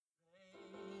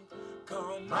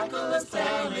Michael and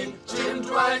Stanley, Jim,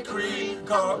 Dwight, Creed,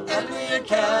 Carl, Anthony, and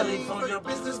Kelly for your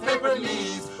business paper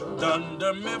needs.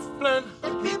 Dunder Mifflin,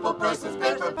 People Persons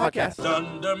Paper Podcast.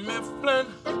 Dunder Mifflin,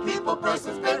 People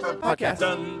Persons Paper Podcast.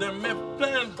 Dunder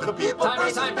Mifflin, the People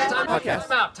Persons Paper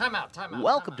Podcast. Time out.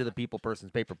 Welcome to the People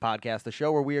Persons Paper Podcast, the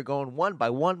show where we are going one by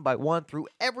one through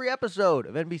every episode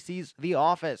of NBC's The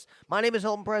Office. My name is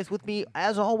Hilton Price. With me,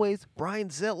 as always, Brian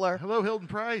Zittler. Hello, Hilton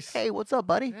Price. Hey, what's up,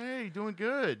 buddy? Hey, doing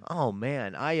good. Oh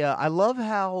man, I love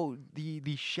how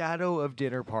the shadow of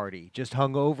Dinner Party just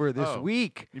hung over this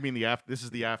week. You mean this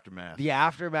is the aftermath? The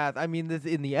aftermath. I mean, this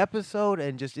in the episode,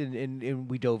 and just in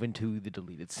we dove into the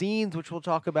deleted scenes, which we'll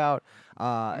talk about.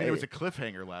 It was a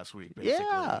cliffhanger last week, basically.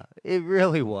 Yeah, it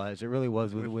really was. It really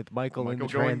was with Michael in the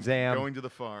Trans Am going to the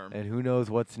farm, and who knows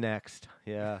what's next.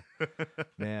 Yeah,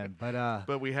 man.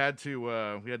 But we had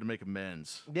to make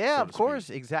amends. Yeah, so of course,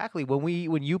 exactly.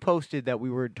 When you posted that we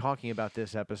were talking about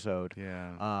this episode,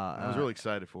 yeah, I was really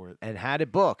excited for it, and had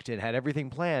it booked and had everything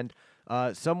planned.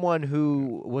 Someone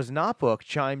who was not booked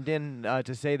chimed in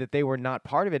to say that they were not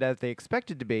part of it as they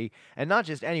expected to be, and not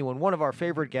just anyone. One of our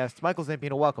favorite guests, Michael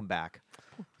Zampino. Welcome back.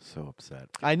 So upset.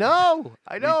 I know.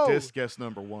 We dissed guest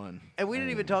number one, and we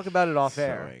didn't even talk about it off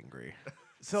air. So angry.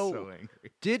 So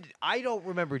angry. I don't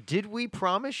remember. Did we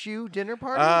promise you dinner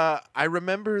party? I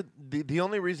remember the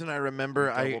only reason I remember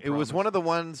it was one of the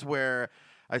ones where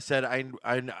I said I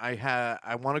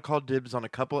want to call dibs on a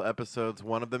couple episodes.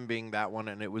 One of them being that one,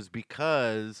 and it was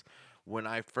because when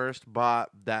I first bought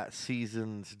that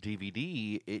season's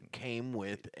DVD, it came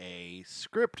with a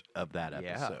script of that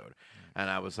episode, and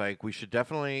I was like, I should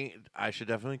definitely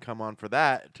come on for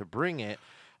that to bring it.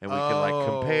 And we can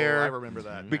compare. I remember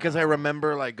that because I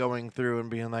remember going through and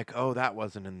being like, "Oh, that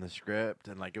wasn't in the script,"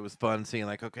 and it was fun seeing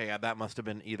okay, that must have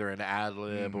been either an ad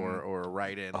lib or a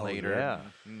write in later. Yeah,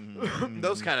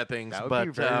 those kind of things. That would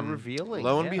be very revealing.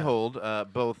 Lo and behold,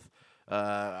 both.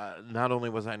 Not only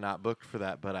was I not booked for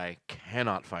that, but I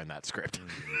cannot find that script.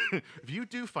 If you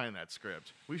do find that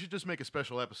script, we should just make a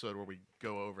special episode where we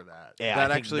go over that. Yeah,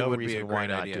 that actually would be a great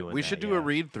idea. We should do a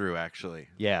read through, actually.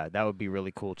 Yeah, that would be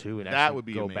really cool too. And that would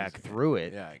be go amazing. Back through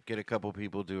it. Yeah, get a couple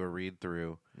people do a read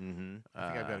through. Mm-hmm. I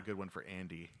think I've got a good one for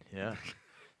Andy. Yeah,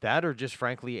 that or just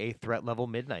frankly a threat level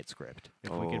midnight script.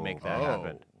 If we can make that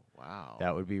happen. Wow,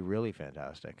 that would be really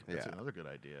fantastic. That's another good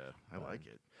idea. I like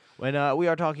it. When we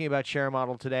are talking about Share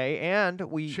Model today, and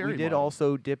we did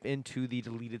also dip into the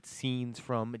deleted scenes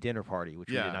from Dinner Party, which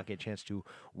we did not get a chance to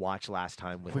watch last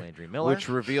time with Landry Miller. Which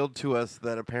revealed to us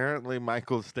that apparently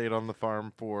Michael stayed on the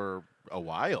farm for a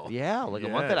while. Yeah, a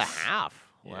month and a half.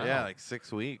 Wow. Yeah,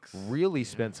 6 weeks. Really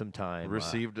spent some time.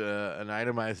 Received an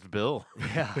itemized bill.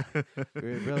 Yeah,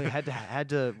 really had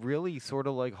to really sort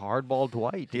of hardball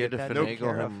Dwight. He had to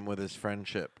finagle him with his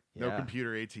friendship. No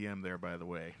computer ATM there, by the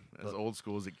way. As old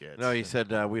school as it gets. No, he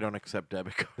said we don't accept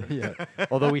debit cards. Yeah,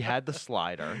 although we had the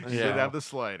slider. He did have the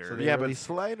slider. So but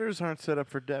sliders aren't set up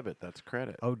for debit. That's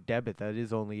credit. Oh, debit. That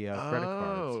is only credit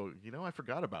cards. Oh, I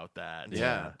forgot about that.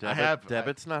 Yeah,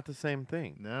 debit's not the same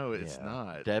thing. No, it's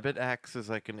not. Debit acts as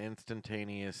an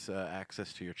instantaneous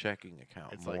access to your checking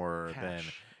account, it's more than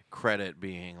credit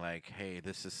being hey,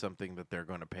 this is something that they're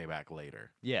going to pay back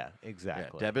later. Yeah,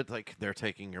 exactly. Yeah, debit, they're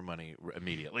taking your money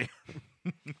immediately.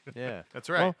 Yeah, that's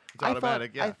right. Well, it's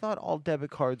automatic. I thought all debit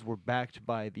cards were backed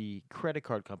by the credit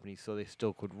card company, so they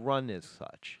still could run as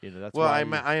such. That's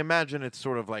I imagine it's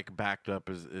sort of backed up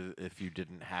as if you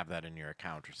didn't have that in your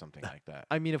account or something like that.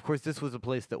 I mean, of course, this was a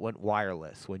place that went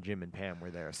wireless when Jim and Pam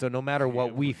were there. So no matter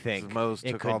what we think, Moe's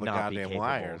it took could all the not goddamn be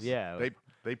wires. Yeah,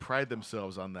 they pride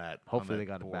themselves on that. Hopefully, they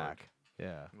got board. it back.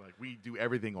 Yeah, we do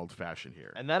everything old-fashioned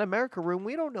here. And that America room,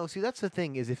 we don't know. See, that's the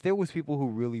thing is, if there was people who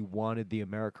really wanted the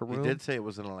America room, he did say it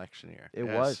was an election year. It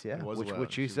was, yeah. It was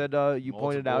which you said you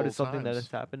pointed out is something that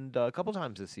has happened a couple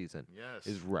times this season. Yes,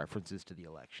 is references to the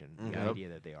election, the idea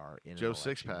that they are in Joe an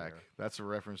Sixpack. year. That's a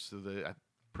reference to the. I'm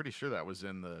pretty sure that was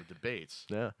in the debates.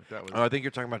 Yeah, that was. I think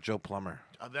you're talking about Joe Plummer.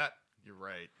 You're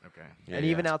right. Okay. Yeah, and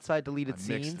even outside deleted mixed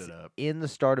scenes, it up. in the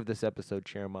start of this episode,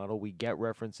 Share Model, we get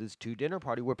references to Dinner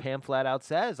Party where Pam flat out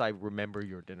says, "I remember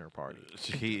your dinner party."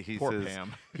 He Poor says,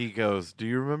 Pam. He goes, "Do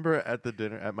you remember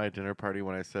at my dinner party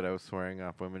when I said I was swearing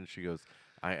off women?" She goes,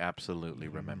 "I absolutely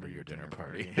remember your dinner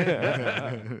party."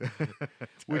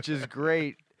 Which is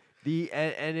great. This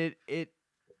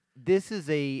is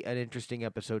an interesting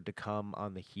episode to come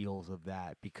on the heels of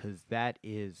that, because that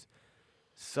is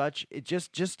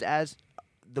just as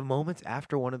the moments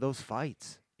after one of those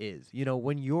fights is,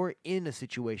 when you're in a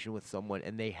situation with someone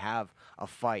and they have a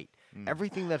fight,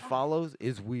 everything that follows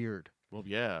is weird. Well,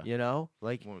 yeah. You know,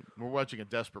 like We're watching a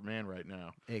desperate man right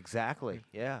now. exactly.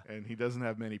 Yeah. And he doesn't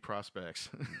have many prospects.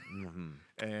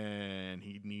 Mm-hmm. And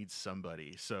he needs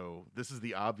somebody. So this is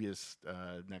the obvious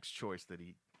next choice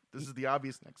this is the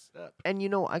obvious next step. And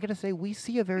I gotta say, we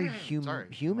see a very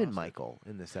Sorry, human lost it. Michael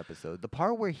in this episode. The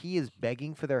part where he is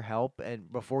begging for their help,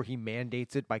 and before he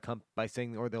mandates it by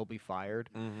saying, "Or they'll be fired,"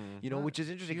 which is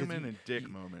interesting. 'Cause Human and dick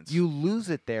moments. You lose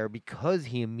it there because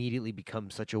he immediately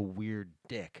becomes such a weird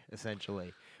dick,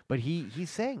 essentially. But he's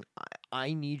saying,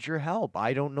 I need your help.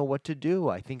 I don't know what to do.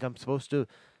 I think I'm supposed to,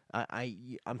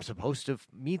 I'm supposed to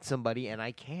meet somebody, and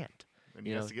I can't. And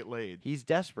he has to get laid. He's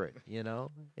desperate.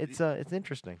 It's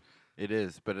interesting. It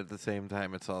is, but at the same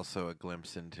time, it's also a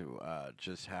glimpse into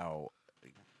just how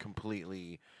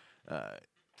completely,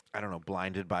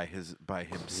 blinded by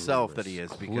himself that he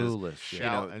is. Because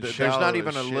Clueless, there's not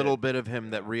even a little bit of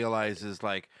him that realizes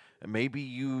like maybe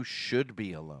you should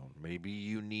be alone. Maybe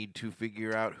you need to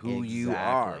figure out who you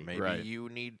are. Maybe you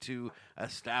need to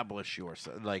establish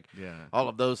yourself. Like all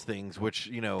of those things, which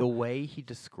the way he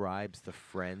describes the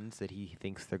friends that he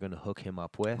thinks they're going to hook him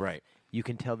up with. Right. You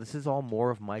can tell this is all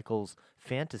more of Michael's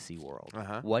fantasy world.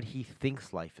 What he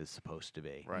thinks life is supposed to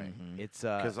be. Right. It's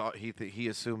because he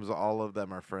assumes all of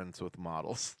them are friends with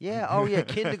models. Yeah. Oh yeah.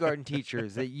 Kindergarten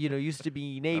teachers that used to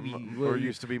be Navy or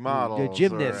used to be models,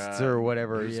 gymnasts or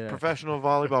whatever. Professional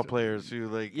volleyball players who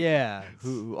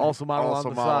who also model on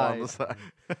the side. side.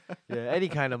 Any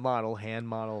kind of model, hand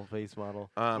model, face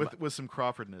model, with some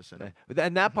Crawfordness in it.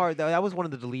 And that part that was one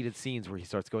of the deleted scenes where he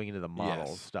starts going into the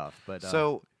model stuff. But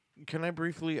so. Can I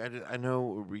briefly? I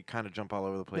know we kind of jump all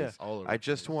over the place. All over I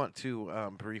just want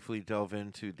to briefly delve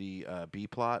into the B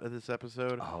plot of this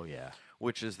episode. Oh yeah,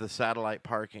 which is the satellite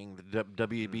parking. The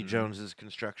W.B. Jones's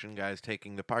construction guys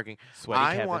taking the parking. Sweaty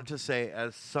I Kevin. want to say,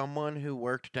 as someone who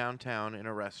worked downtown in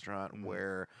a restaurant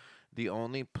where the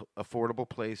only affordable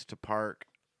place to park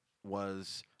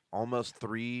was almost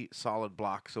 3 solid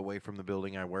blocks away from the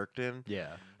building I worked in.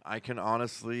 Yeah. I can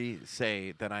honestly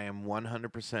say that I am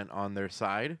 100% on their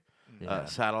side.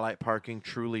 Satellite parking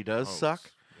truly does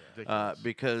suck.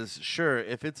 Because, sure,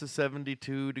 if it's a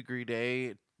 72-degree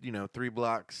day, 3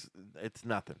 blocks, it's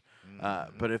nothing.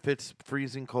 But if it's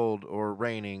freezing cold or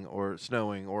raining or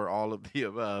snowing or all of the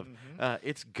above,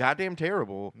 it's goddamn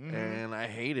terrible, and I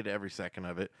hated every second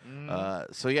of it.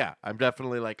 So, yeah, I'm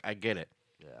definitely like, I get it.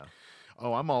 Yeah.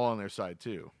 Oh, I'm all on their side,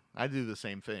 too. I do the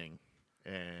same thing.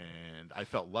 And I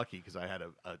felt lucky because I had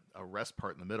a rest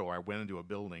part in the middle where I went into a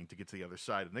building to get to the other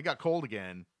side. And they got cold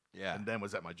again. Yeah. And then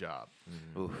was at my job.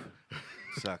 Oof.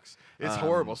 Sucks. It's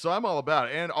horrible. So I'm all about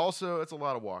it. And also, it's a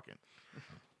lot of walking.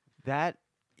 That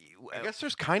I guess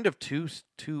there's kind of two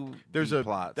there's B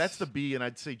plots. That's the B, and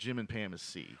I'd say Jim and Pam is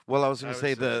C. Well, I was going to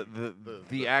say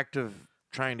the act of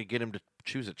trying to get him to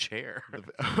choose a chair.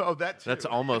 That's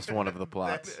almost one of the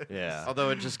plots. Yeah. Although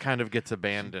it just kind of gets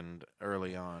abandoned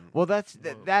early on. Well, that's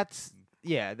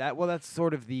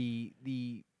sort of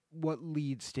the what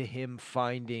leads to him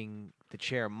finding the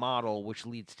chair model, which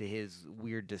leads to his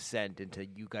weird descent into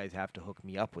you guys have to hook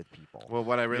me up with people. Well,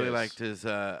 what I really liked is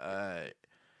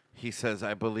he says,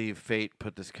 I believe fate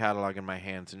put this catalog in my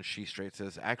hands, and she straight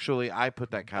says, actually, I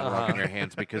put that catalog in your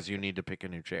hands because you need to pick a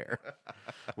new chair.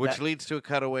 Which leads to a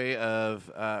cutaway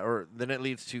of, then it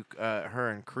leads to her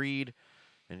and Creed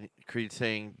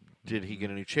saying, did he get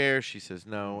a new chair? She says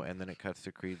no, and then it cuts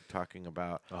to Creed talking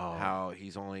about how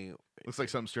he's only... Looks like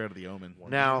something straight out of The Omen.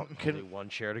 Now, only one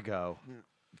chair to go.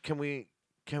 Can we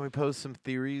pose some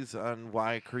theories on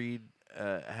why Creed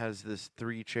has this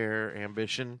 3-chair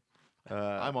ambition?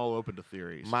 I'm all open to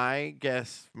theories. My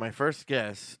first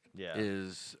guest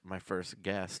is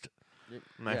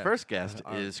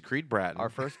Creed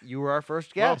Bratton. You were our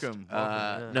first guest. Welcome.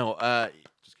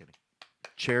 Just kidding.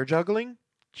 Chair juggling?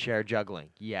 Chair juggling.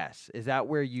 Yes. Is that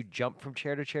where you jump from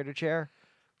chair to chair to chair?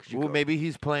 Well, maybe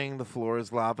he's playing The Floor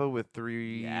is Lava with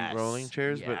 3 rolling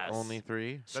chairs, but only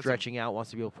 3. Stretching out, wants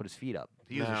to be able to put his feet up.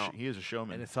 He is a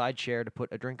showman. And a side chair to put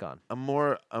a drink on. A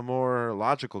more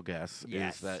logical guess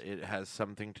is that it has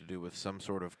something to do with some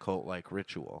sort of cult-like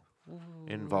ritual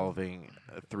involving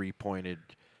a 3-pointed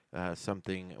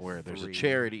something where there's a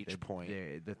chair at each point.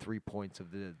 The 3 points of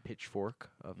the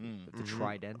pitchfork of the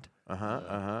trident.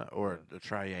 Or the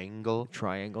triangle.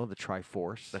 Triangle, the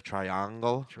triforce. The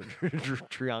triangle.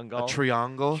 Triangle. A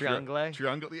triangle.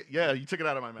 Triangle. Yeah, you took it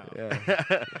out of my mouth.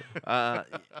 Yeah.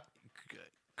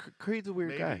 Creed's a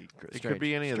weird guy. It could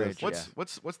be any of Strange,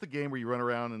 those. What's the game where you run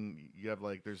around and you have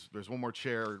like there's one more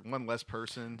chair, one less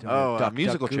person?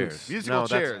 Musical chairs. Musical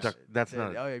chairs. That's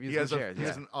not. Oh yeah, He musical has chairs. he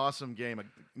has an awesome game.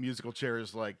 musical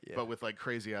chairs, like, Yeah. but with like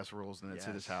crazy ass rules, and it's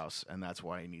at his Yes. house, and that's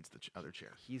why he needs the other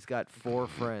chair. He's got 3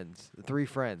 friends,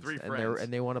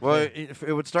 and they want to Well, play.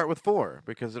 it would start with 4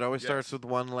 because it always Yes. starts with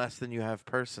 1 less than you have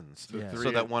persons, Yeah.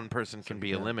 so that 1 person can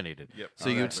be eliminated. Yep. So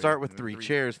you'd Exactly. start with And 3 three-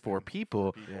 chairs, 4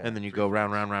 people, Yeah. and then you go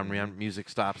round, round, round, round. Music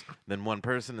stops. Then 1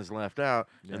 person is left out,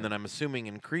 Yeah. and then I'm assuming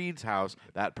in Creed's house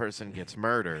that person gets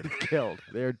murdered. Killed.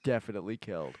 They're definitely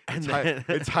killed. And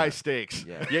It's high stakes.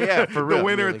 Yeah. yeah, for real. The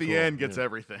winner Really at the cool. end gets Yeah.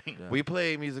 everything. Yeah. We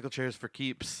play musical chairs for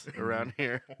keeps around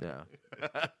here. Yeah.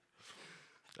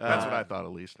 That's what I thought,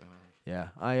 at least. Yeah.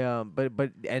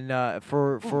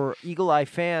 For Eagle Eye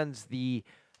fans, the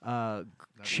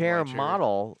chair Eagle Eye chair.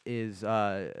 model is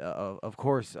of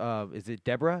course is it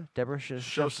Deborah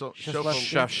Shushevsky.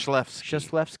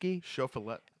 Shaslevsky?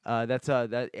 Chocolat. That's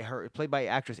her played by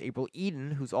actress April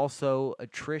Eden, who's also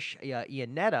Trish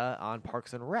Iannetta on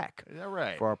Parks and Rec. Is that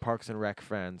right? For our Parks and Rec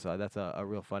fans, that's a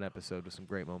real fun episode with some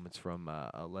great moments from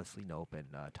Leslie Knope and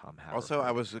Tom Howard. Also,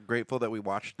 I was grateful that we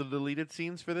watched the deleted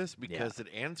scenes for this because it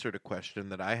answered a question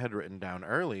that I had written down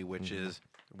early, which is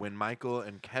when Michael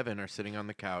and Kevin are sitting on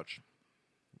the couch.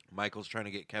 Michael's trying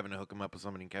to get Kevin to hook him up with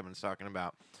somebody, and Kevin's talking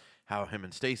about how him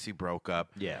and Stacy broke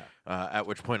up. Yeah. At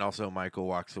which point, also, Michael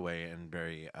walks away and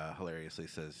very hilariously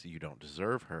says, "You don't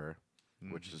deserve her,"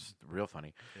 which is real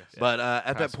funny. Yes. But at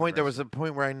that Passive point, there was a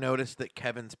point where I noticed that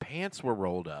Kevin's pants were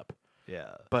rolled up,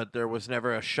 Yeah. but there was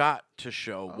never a shot to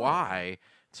show why.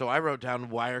 So I wrote down,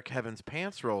 why are Kevin's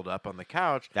pants rolled up on the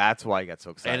couch? That's why I got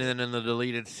so excited. And then in the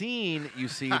deleted scene, you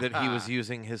see that he was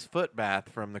using his foot bath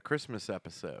from the Christmas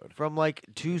episode. From like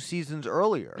 2 seasons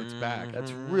earlier. It's back.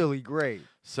 That's really great.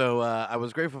 So I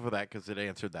was grateful for that because it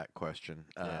answered that question.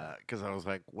 Yeah. Because I was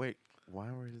like, wait, why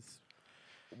were his...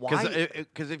 Why?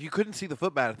 Because if you couldn't see the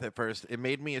foot bath at first, it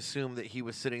made me assume that he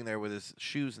was sitting there with his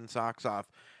shoes and socks off.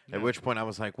 Yeah. At which point I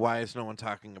was like, why is no one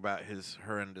talking about his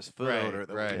horrendous foot Right, odor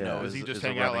that right. we know Does is, he just is a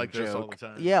hang out running like this all joke? the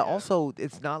time? Yeah, also,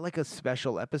 it's not like a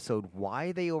special episode. Why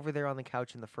are they over there on the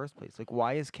couch in the first place? Like,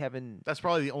 why is Kevin... That's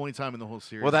probably the only time in the whole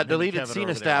series. Well, that him and deleted Kevin scene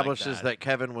are over there like establishes that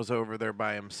Kevin was over there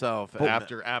by himself.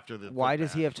 after the. Why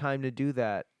does he have time to do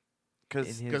that?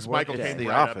 Because Because work Michael day? came The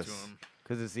right Office. up to him.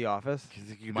 Because it's The Office?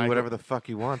 he can do Michael- whatever the fuck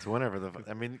he wants, whenever the...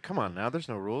 I mean, come on now. There's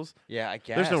no rules. Yeah, I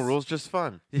guess. There's no rules, just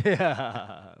fun.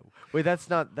 Yeah. Wait, that's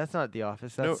not The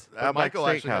Office. That's No, Outback Michael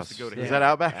actually has Steakhouse. to go to Is him. that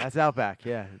Outback? That's Outback.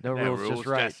 Yeah, no rules, just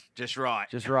right. Just right.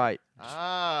 Just right.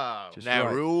 Ah, Just No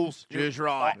right. rules, just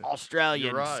right. Australian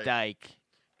You're right. steak.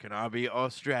 Can I be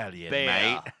Australian,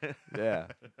 Bear. mate? Yeah.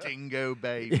 dingo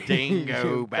baby.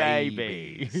 Dingo Baby.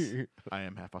 babies. I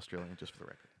am half Australian, just for the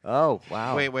record. Oh,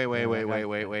 wow. Wait.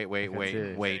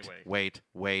 serious.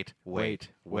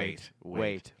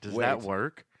 Wait. Does Wait. that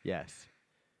work? Yes.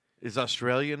 Is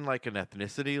Australian like an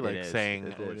ethnicity? It Like is. saying,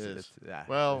 It it is. is. Yeah.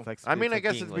 Well, It's like- I mean, it's I like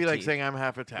guess being it'd be like Lati- saying I'm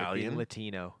half like being Italian.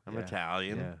 Latino. I'm Yeah.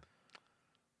 Italian. Yeah.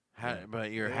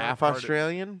 But you're They are half part of-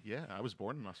 Australian? Yeah, I was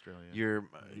born in Australia.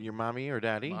 Your mommy or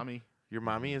daddy? Mommy. Your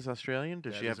mommy is Australian?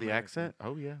 Does she Daddy's have the American. accent?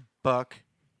 Oh yeah. Fuck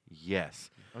yes.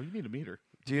 Oh, you need to meet her.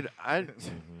 Dude, I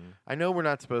know we're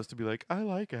not supposed to be like, I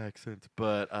like accents,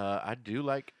 but I do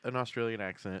like an Australian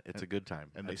accent. It's a good time.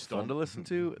 And they it's fun to stole- listen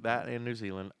to. That in New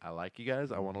Zealand. I like you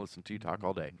guys. I want to listen to you talk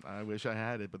all day. I wish I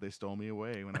had it, but they stole me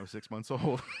away when I was 6 months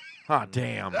old. Ah,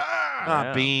 damn. Ah!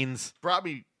 Yeah. Beans. Brought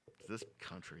me to this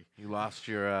country. You lost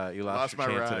your Lost my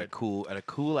chance ride. at a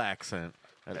cool accent.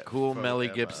 At a cool Melly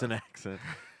Forever. Gibson accent.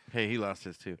 Hey, he lost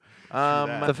his too.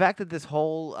 that. The fact that this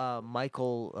whole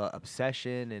Michael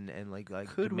obsession and like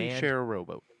Could we demand share a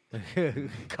rowboat?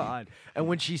 God. And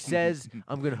when she says,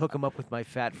 I'm going to hook him up with my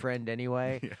fat friend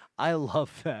anyway, I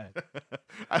love that.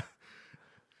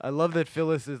 I love that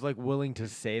Phyllis is like willing to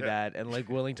say that and like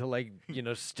willing to like,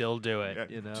 still do it, Yeah,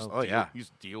 you know? just Oh, yeah. you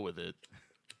just deal with it.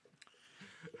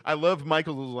 I love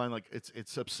Michael's little line like it's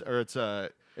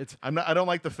I don't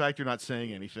like the fact you're not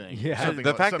saying anything. Yeah. Something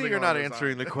The fact that something you're along not those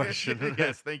answering lines. the question.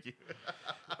 Yes, thank you.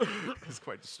 It's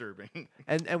quite disturbing.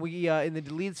 And we in the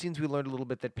deleted scenes we learned a little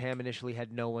bit that Pam initially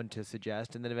had no one to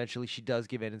suggest, and then eventually she does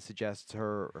give in and suggests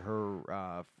her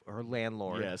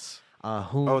landlord. Yes.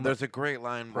 Whom Oh, there's a great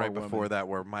line Poor right before woman. that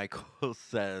where Michael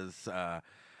says,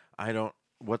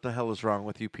 what the hell is wrong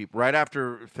with you people? Right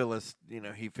after Phyllis,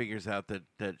 he figures out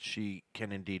that she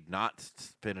can indeed not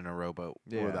fit in a rowboat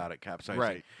Yeah. without it capsizing.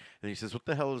 Right. And he says, what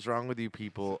the hell is wrong with you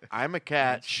people? I'm a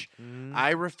catch.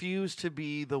 I refuse to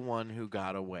be the one who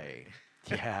got away.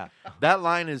 yeah. That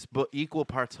line is equal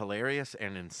parts hilarious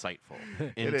and insightful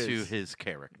into is. his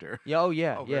character. Yeah, oh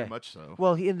yeah, Oh, yeah. very much so.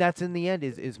 Well, and that's in the end.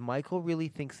 Is Michael really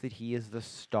thinks that he is the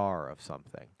star of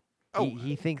something? Oh.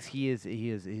 He thinks he is.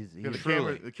 Yeah,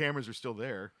 Truly. the cameras are still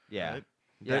there. Yeah. right?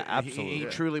 Yeah, absolutely. He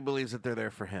truly believes that they're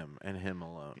there for him and him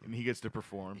alone. And he gets to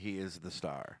perform. He is the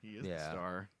star. He is the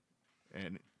star.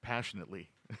 And passionately.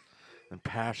 And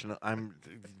passionate. I'm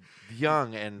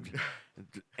young and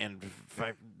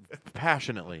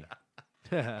passionately.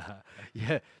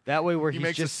 Yeah, that way where He he's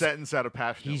makes just a sentence out of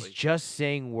passionately. he's just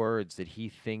saying words that he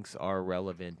thinks are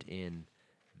relevant in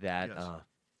that Yes.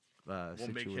 Will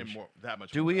situation. make him that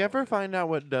much. Do more we ever relevant. find out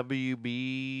what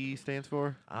WB stands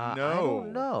for? I No.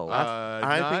 don't know.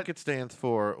 I think it stands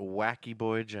for Wacky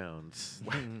Boy Jones.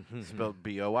 Spelled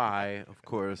B-O-I, of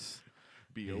course.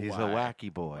 B-O-Y. He's a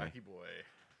wacky boy. Wacky boy.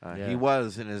 Yeah. He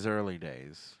was in his early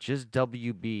days. Just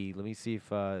WB. Let me see if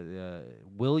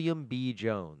William B.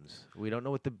 Jones. We don't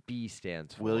know what the B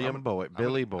stands for. Billy Boy.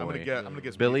 I'm gonna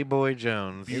guess Billy Boy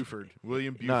Jones. Buford.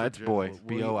 William Buford. No, it's Jones. boy.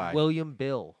 B-O-I. William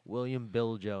Bill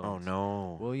Jones. Oh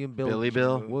no. William Bill. Billy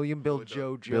Bill? William Bill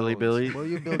Joe Jones. Billy Billy?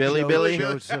 William Bill Billy Joe Billy?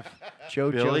 Joseph.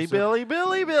 Joe Billy, Joseph.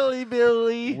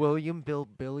 Billy. William Bill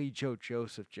Billy Joe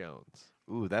Joseph Jones.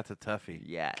 Ooh, that's a toughie.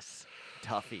 Yes.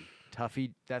 Tuffy.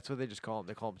 That's what they just call him.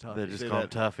 They call him Tuffy. They just say call him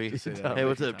that. Tuffy. Say that Hey,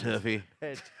 what's a up, few times. Tuffy?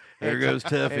 Hey, There goes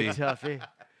Tuffy. Hey, Tuffy.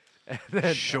 And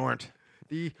then Short.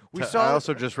 we I saw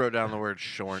also just wrote down the word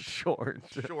short. short.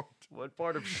 Short. What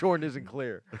part of short isn't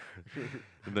clear?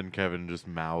 And then Kevin just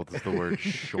mouths the word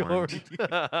short.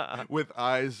 With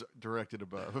eyes directed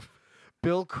above.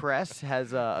 Bill Kress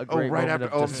has a Oh, great right moment after.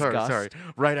 of Oh, I'm sorry. disgust.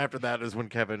 Right after that is when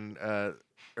Kevin,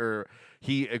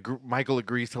 Michael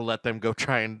agrees to let them go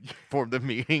try and form the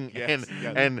meeting, Yes,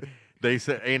 yes. and they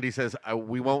say Andy says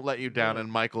we won't let you down,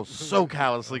 and Michael so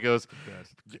callously goes.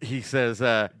 He says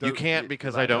you can't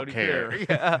because I don't care.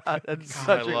 Yeah, that's I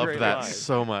such a love great that line.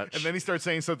 so much. And then he starts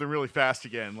saying something really fast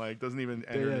again, like doesn't even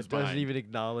enter in his doesn't mind. even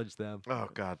acknowledge them. Oh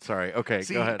God, sorry. Okay,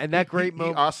 See, go ahead. And that great he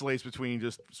moment, oscillates between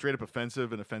just straight up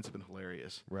offensive and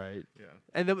hilarious. right? Yeah.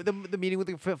 And the meeting with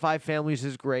the five families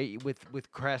is great.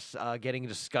 With Kress getting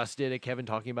disgusted at Kevin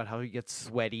talking about how he gets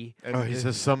sweaty. And He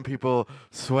says some people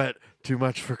sweat too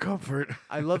much for comfort.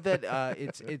 I love that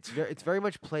it's very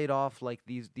much played off like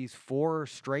these four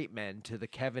straight men to the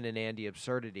Kevin and Andy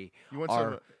absurdity You want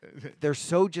are they're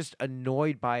so just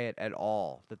annoyed by it at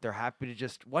all that they're happy to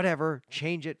just whatever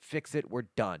change it, fix it, we're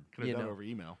done. could have done it over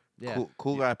email. Yeah.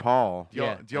 Cool guy Paul. Do y'all,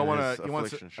 Yeah. do y'all And want his to? You want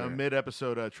affliction a shirt.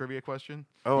 mid-episode trivia question?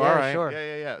 Oh, Yeah, all right. sure.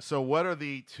 Yeah. So, what are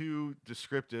the two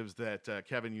descriptives that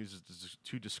Kevin uses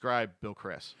to describe Bill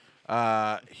Kress?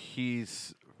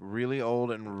 He's really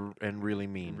old and really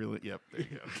mean. Really? Yep. There you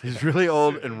go. He's really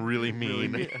old and really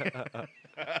mean.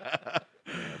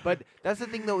 But that's the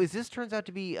thing, though, is this turns out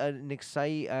to be an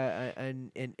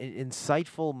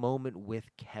insightful moment with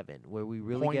Kevin, where we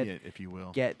really Poignant, if you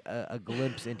will. get a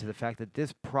glimpse into the fact that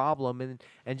this problem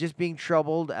and just being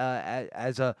troubled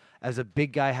as a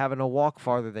big guy having to walk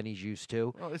farther than he's used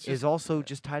to Well, it's is just- also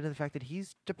just tied to the fact that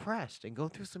he's depressed and going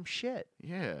through some shit.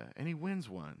 Yeah, and he wins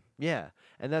one. Yeah,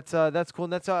 and that's cool.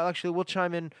 And that's actually we'll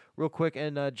chime in real quick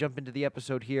and jump into the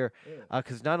episode here,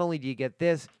 because not only do you get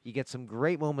this, you get some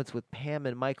great moments with Pam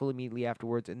and Michael immediately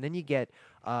afterwards, and then you get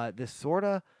this sort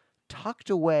of tucked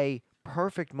away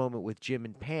perfect moment with Jim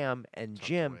and Pam, and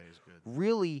Jim away is good.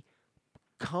 really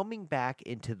coming back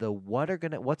into the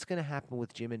what's gonna happen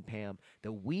with Jim and Pam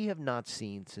that we have not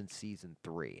seen since season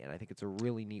 3, and I think it's a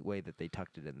really neat way that they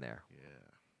tucked it in there. Yeah.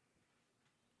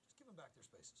 Just give them back their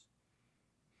spaces.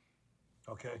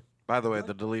 Okay. By the way,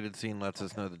 the deleted scene lets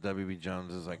us know that WB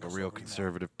Jones is like a real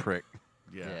conservative prick,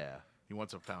 Yeah. He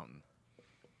wants a fountain.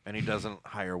 and he doesn't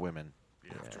hire women.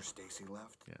 After Stacy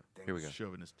left, Yeah. Here we go.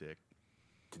 Shoving his dick.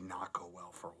 did not go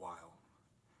well for a while.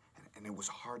 And it was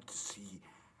hard to see.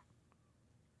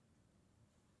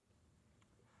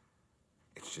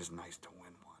 It's just nice to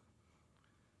win one.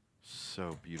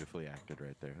 So beautifully acted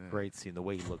right there. Great scene, the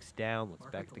way he looks down, looks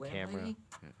back at the camera. landlady?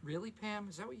 Really, Pam?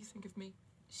 Is that what you think of me?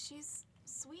 She's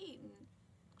sweet and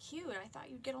cute. I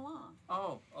thought you'd get along.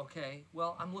 Oh, okay.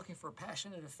 Well, I'm looking for a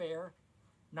passionate affair,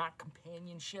 not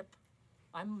companionship.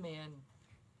 I'm a man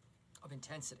of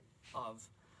intensity,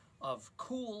 of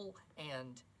cool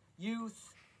and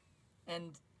youth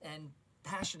and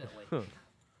passionately.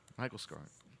 Michael Scarn.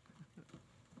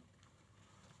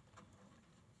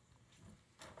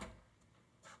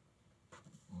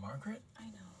 Margaret, I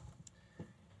know.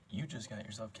 you just got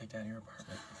yourself kicked out of your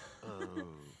apartment.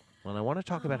 Well, I want to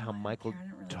talk about Oh, how I don't Michael care. I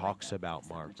don't really talks like that about place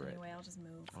that much Margaret. Anyway, I'll just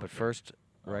move. But first,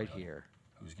 right here,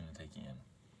 Who's gonna take you in?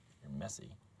 You're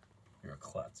messy. You're a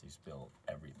klutz. You spill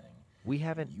everything. we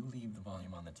haven't. You leave the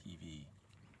volume on the TV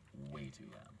way too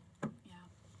loud. Yeah.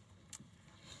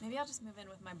 Maybe I'll just move in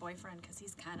with my boyfriend because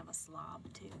he's kind of a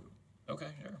slob too. Okay,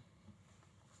 sure.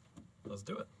 Let's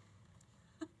do it.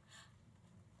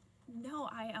 No,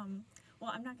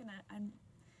 well, I'm not gonna.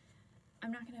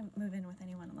 move in with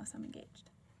anyone unless I'm engaged.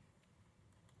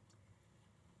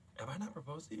 Have I not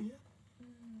proposed to you yet?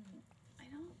 I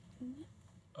don't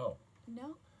Oh,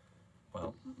 know.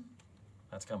 well,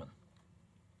 that's coming.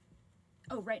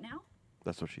 Oh, right now?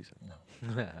 That's what she said. No.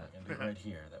 I can do it right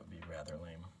here. That would be rather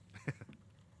lame.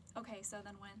 Okay, so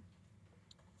then when?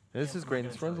 This is I'm great.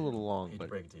 not This gonna runs a tell you. little long, I hate to but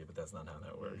break it to you, but that's not how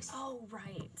that works. Oh,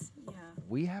 right. Yeah.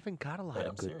 we haven't got a lot Yeah, of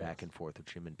I'm good serious. back and forth with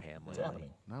Jim and Pam What's lately.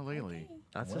 happening? Not lately.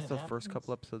 Not When since it the first happens,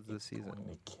 couple episodes of the It's season. going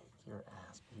to kick your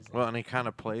ass. Beasley. Well, and he kind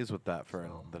of plays with that for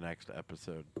So- the next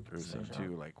episode or so Stay sharp.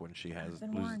 too, like when she has I've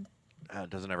been warned.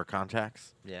 doesn't have her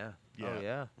contacts. Yeah. Yeah. Oh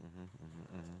yeah.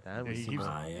 That Yeah, was he some- keeps,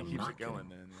 I he am keeps not it going kidding.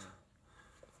 then.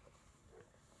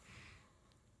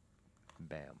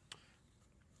 bam.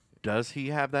 Does he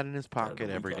have that in his pocket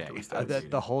week every after day? we started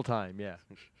The whole time, yeah.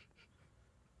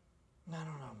 I don't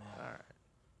know, man. All right.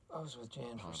 I was with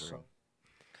Jan for so.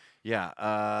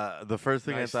 Yeah. The first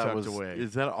thing Nice I thought tucked was, away.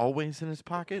 is that always in his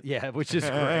pocket? Yeah, which is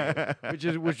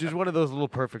great. which is one of those little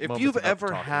perfect If moments. you've about ever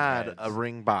talking had heads. a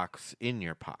ring box in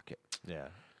your pocket, yeah,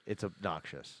 it's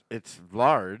obnoxious. it's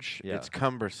large, Yeah. it's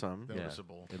cumbersome.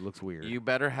 Noticeable. Yeah, it looks weird. You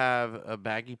better have a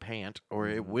baggy pant, or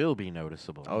it will be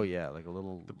noticeable. oh yeah, like a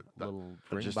little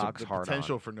ring just box The hard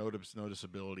potential on. for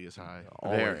noticeability is high.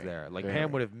 Always Very, there. Like very.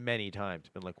 Pam would have many times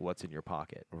been like, "What's in your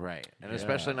pocket?" Right, and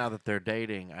especially now that they're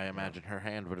dating, I imagine her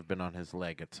hand would have been on his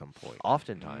leg at some point.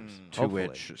 Oftentimes, To hopefully.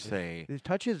 which say, the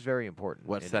touch is very important.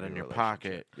 What's in that any in your relationship.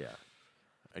 pocket?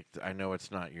 Yeah, I know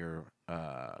it's not your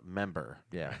member,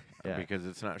 yeah, yeah. because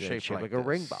it's not Yeah, shaped like a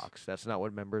ring this. box. That's not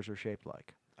what members are shaped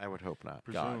like. I would hope not.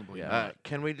 Presumably yeah. not.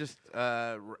 Can we just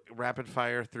rapid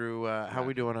fire through? How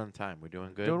we doing on time? We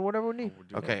doing good? Doing whatever we need.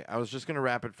 Okay, I was just gonna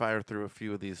rapid fire through a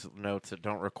few of these notes that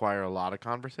don't require a lot of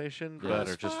conversation, but Yes.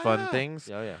 are just fun things.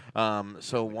 Oh yeah.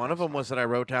 So one of them was that I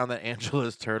wrote down that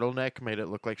Angela's turtleneck made it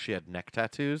look like she had neck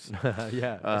tattoos.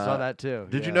 Yeah, I saw that too.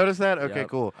 Did you Yeah. notice that? Okay, Yep.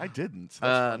 cool. I didn't. So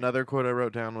that's funny. Another quote I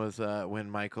wrote down was when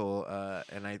Michael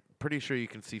and I'm pretty sure you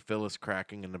can see Phyllis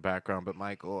cracking in the background, but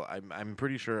Michael, I'm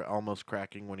pretty sure almost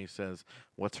cracking when he says,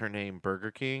 "What's her name? Burger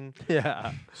King."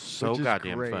 Yeah. So Which is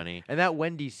goddamn great. funny. And that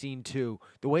Wendy scene too.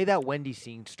 The way that Wendy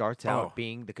scene starts out Oh.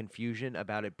 being the confusion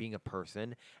about it being a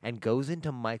person and goes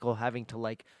into Michael having to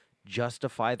like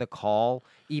justify the call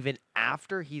even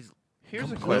after he's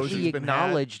Here's a completely question. He's been had.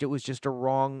 acknowledged it was just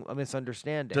a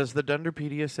misunderstanding. Does the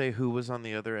Dunderpedia say who was on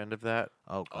the other end of that?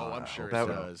 oh, Oh, I'm God. sure it That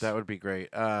does. that would be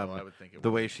great. I would think it the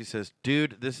would. way she says,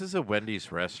 "Dude, this is a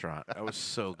Wendy's restaurant." That was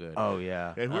so good. Oh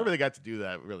yeah. Yeah, whoever they got to do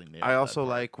that really nailed I that also part.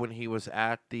 like when he was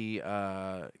at the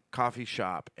coffee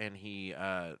shop and he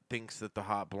thinks that the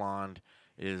hot blonde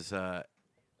is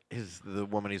the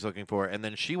woman he's looking for, and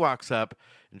then she walks up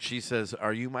and she says,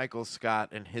 "Are you Michael Scott?"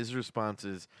 And his response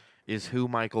is who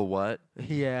Michael what?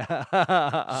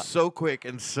 Yeah. So quick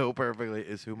and so perfectly.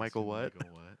 Is who Michael what?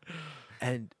 Michael what?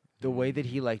 And the way that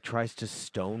he like tries to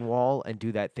stonewall and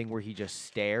do that thing where he just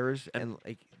stares and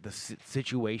like the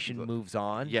situation moves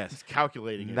on. He's Yes.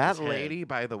 calculating it in That his head. lady,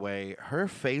 by the way, her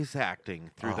face acting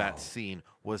through Oh. that scene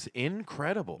was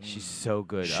incredible. She's so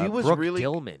good. She was Brooke really-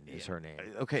 Dillman is her name.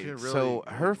 Okay, She really so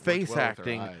her worked face well with her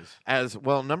acting eyes. as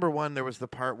well. Number one, there was the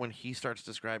part when he starts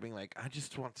describing like, I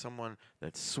just want someone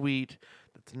that's sweet,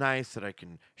 that's nice, that I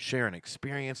can share an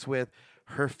experience with.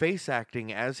 Her face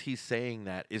acting as he's saying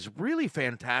that is really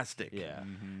fantastic. Yeah.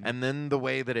 Mm-hmm. And then the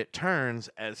way that it turns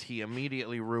as he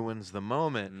immediately ruins the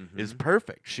moment is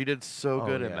perfect. She did so Oh,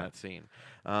 good in yeah. that scene.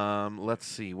 Let's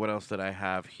see. What else did I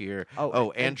have here?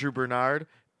 Oh, and- Andrew Bernard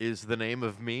is the name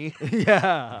of me.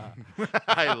 Yeah.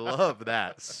 I love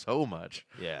that so much.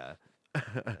 Yeah.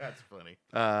 That's funny.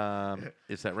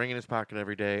 Is that ring in his pocket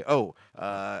every day? Oh,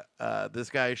 this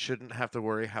guy shouldn't have to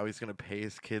worry how he's going to pay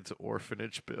his kids'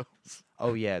 orphanage bills.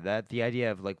 Oh yeah, that the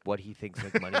idea of like what he thinks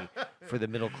like money for the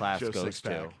middle class Joe goes to.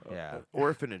 Sixpack. Yeah.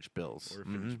 Orphanage bills.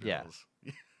 Orphanage yeah. bills.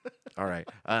 All right.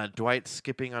 Dwight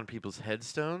skipping on people's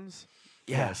headstones.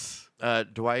 Yes.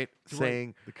 Dwight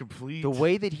saying, The complete. The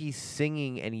way that he's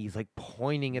singing and he's like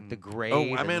pointing at the grave. "Oh,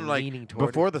 I and mean, like leaning toward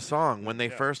before it. the song when they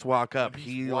first walk up,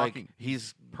 He's he walking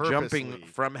he's purposely. jumping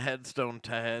from headstone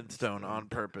to headstone on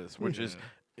purpose, which is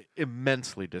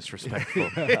immensely disrespectful.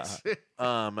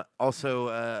 Also,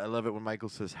 I love it when Michael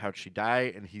says, "How'd she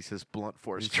die?" and he says, "Blunt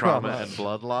force trauma and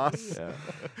blood loss." Yeah.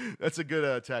 That's a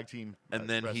good tag team. And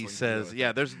then he wrestling says, duo.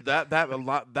 "Yeah, there's that a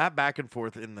lot that back and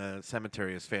forth in the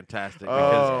cemetery is fantastic."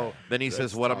 Oh, Because then he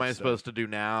says, that's "What am top I stuff. supposed to do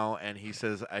now?" And he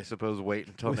says, "I suppose wait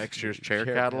until next year's chair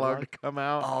Chair catalog catalog? to come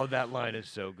out." Oh, that line is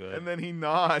so good. And then he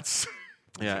nods.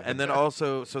 Yeah, and then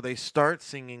also, so they start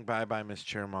singing "Bye Bye Miss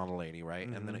Chair Model Lady," right?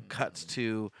 And then it cuts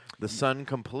to the sun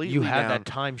completely You have down. that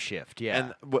time shift,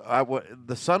 yeah. And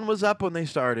the sun was up when they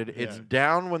started. It's Yeah.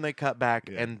 down when they cut back,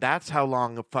 Yeah. and that's how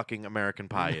long a fucking American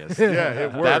Pie is. Yeah,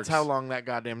 it works. That's how long that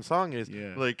goddamn song is.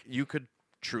 Yeah. Like, you could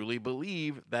truly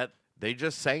believe that they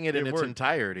just sang it in It its worked.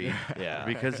 entirety. Yeah.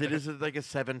 Because it is like a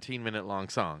 17-minute long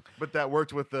song. But that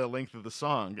worked with the length of the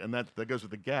song, and that goes with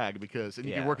the gag because and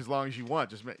you Yeah. can work as long as you want.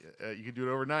 Just you can do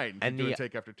it overnight and And keep doing the-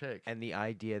 take after take. And the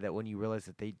idea that when you realize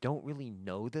that they don't really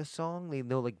know the song, they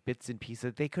know like bits and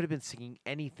pieces. They could have been singing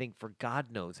anything for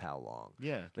God knows how long.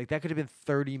 Yeah. Like that could have been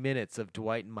 30 minutes of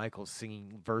Dwight and Michael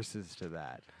singing verses to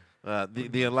that.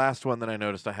 The last one that I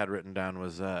noticed I had written down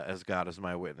was "As God is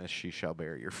my witness, she shall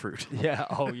bear your fruit." Yeah.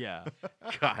 Oh yeah.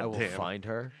 God I will damn. find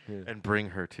her. Yeah. And bring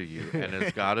her to you. And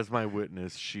as God is my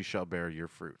witness, she shall bear your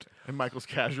fruit. And Michael's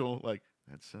casual, like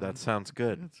That sounds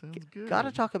good. that sounds good. Got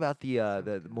to talk about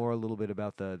the more a little bit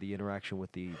about the interaction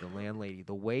with the landlady,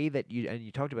 the way that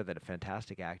you talked about that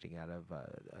fantastic acting out of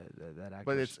that actor.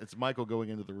 But it's Michael going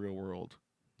into the real world.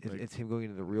 Like, it's him going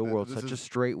into the real th- world. this Such a is-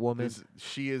 straight woman.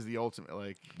 she is the ultimate.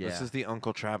 Like Yeah. This is the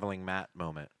Uncle Traveling Matt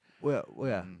moment. well,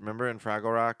 yeah. Remember in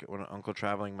Fraggle Rock when Uncle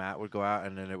Traveling Matt would go out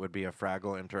and then it would be a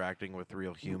Fraggle interacting with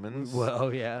real humans?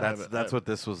 Well, yeah. That's what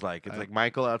this was like. It's like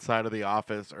Michael outside of the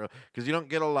office, or because you don't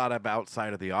get a lot of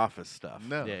outside of the office stuff.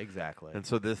 no. yeah, exactly. And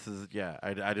so this is,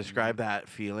 I describe that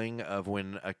feeling of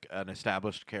when an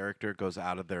established character goes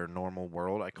out of their normal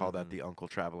world. I call that the Uncle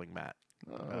Traveling Matt.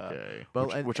 Okay. Well,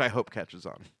 which I hope catches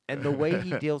on. And the way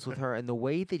he deals with her, and the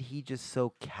way that he just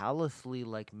so callously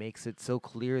like makes it so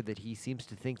clear that he seems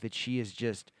to think that she is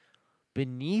just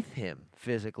beneath him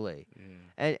physically,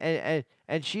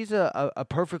 and she's a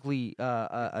perfectly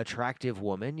attractive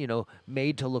woman, you know,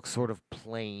 made to look sort of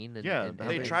plain. And, Yeah, and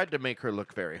They and- tried to make her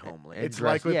look very homely. and It's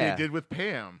dress- like what yeah. they did with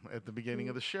Pam at the beginning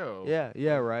of the show.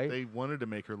 Yeah, right. They wanted to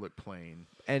make her look plain.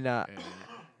 and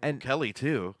and Kelly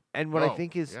too. and what I Oh,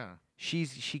 think is yeah. she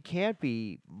can't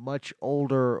be much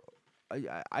older.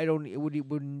 I don't.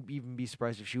 Wouldn't even be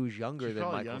surprised if she was younger She's than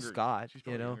probably Michael younger- Scott. she's You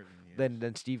probably know, younger than he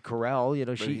than Steve Carell. You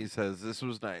know, But he says this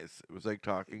was nice. It was like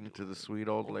talking to the sweet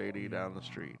old lady down the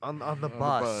street. on the the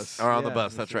bus. bus. Or on the Yeah.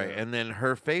 bus, that's right. Yeah. And then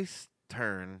her face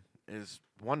turn is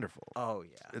wonderful. Oh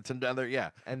yeah. It's another,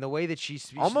 And the way that she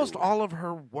speaks, Almost all of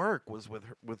her work was with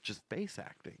just face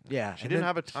acting. Yeah, She and didn't then-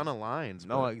 have a ton of lines.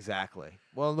 No, but exactly.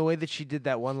 Well, the way that she did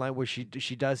that one line where she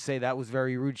does say that was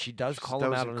very rude. She does call that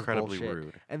him was out on his incredibly bullshit.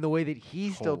 rude. And the way that he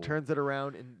still Cold. turns it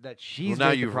around and that she's well, now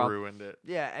made the you've problem. ruined it.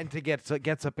 Yeah, and gets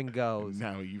up and goes.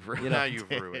 Now you've You know, Now you've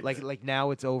ruined it. like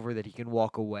now it's over that he can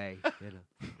walk away. You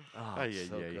know. Oh, Oh, it's yeah,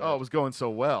 so yeah, yeah. good. Oh, it was going so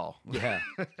well. Yeah.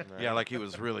 Yeah, like he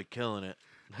was really killing it.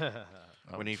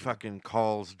 When he fucking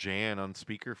calls Jan on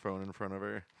speakerphone in front of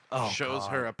her, Oh, shows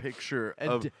her God. a picture And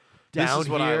of d- this down is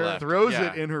what here, I left. Throws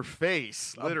Yeah. it in her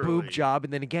face, a literally. boob job,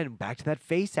 and then again back to that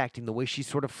face acting, the way she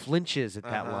sort of flinches at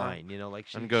that Uh-huh. line. You know, like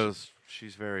she and goes,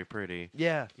 "She's very pretty."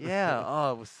 Yeah, yeah.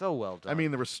 Oh, it was so well done. I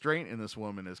mean, the restraint in this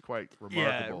woman is quite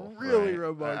Yeah, remarkable. really Right.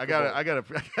 remarkable. I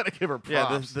gotta give her props.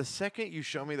 Yeah, the second you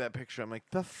show me that picture, I'm like,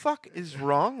 the fuck is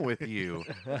wrong with you?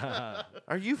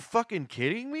 Are you fucking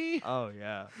kidding me? oh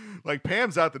yeah, Like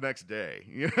Pam's out the next day.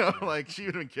 You know, like she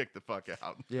would have been kicked the fuck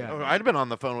out. yeah. Oh, I'd have been on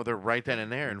the phone with her right then and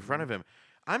there in front of him.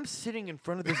 I'm sitting in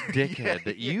front of this dickhead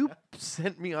that you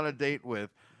sent me on a date with.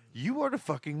 You are the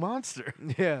fucking monster.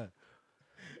 Yeah.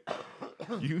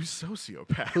 You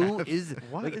sociopath. Who is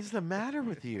What is the matter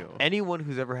with you? anyone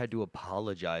who's ever had to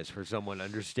apologize for someone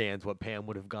understands what Pam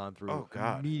would have gone through Oh,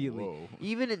 God. immediately. Whoa.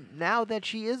 Even now that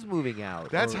she is moving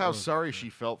out. That's or- how or- sorry she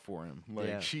felt for him. Like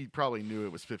Yeah. she probably knew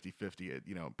it was 50-50,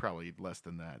 you know, probably less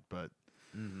than that, but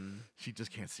she just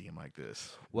can't see him like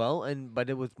this. Well, but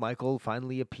it was Michael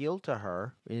finally appealed to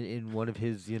her in one of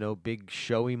his big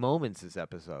showy moments this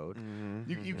episode.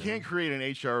 You can't create an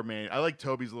HR man. I like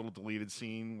Toby's little deleted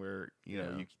scene where, you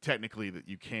know, you technically that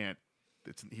you can't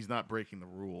he's not breaking the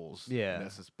rules. Yeah.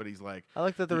 But he's like, I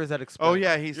like that there is that Oh expression.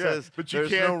 yeah, he says but you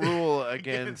there's no can't- rule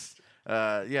against.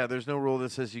 There's no rule that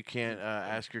says you can't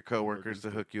ask your coworkers to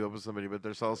hook you up with somebody, but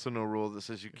there's also no rule that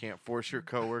says you can't force your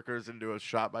coworkers into a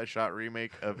shot-by-shot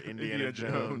remake of Indiana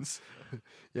Jones.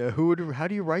 Yeah, how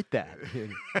do you write that?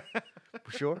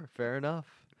 Sure, fair enough.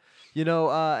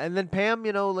 And then Pam,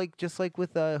 just like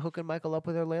with hooking Michael up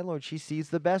with her landlord, she sees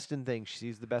the best in things. She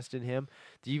sees the best in him.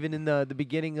 Even in the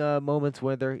beginning moments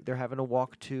where they're having a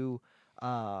walk to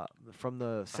from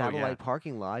the satellite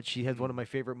parking lot, she has one of my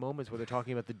favorite moments where they're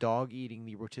talking about the dog eating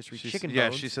the rotisserie chicken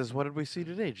bones. She says, "What did we see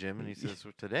today, Jim?" And he says,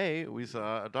 well, "Today we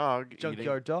saw a dog,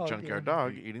 Junkyard dog, junkyard yeah.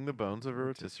 dog eating the bones of a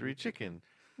rotisserie chicken."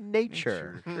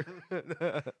 Nature.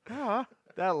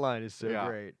 That line is so Yeah.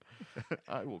 great.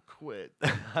 I will quit.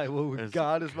 I will. As-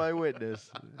 God is my witness.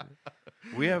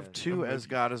 We have two "As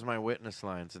God is my witness"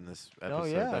 lines in this episode.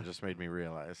 yeah. That just made me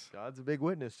realize. God's a big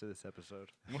witness to this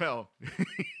episode. Well,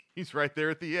 he's right there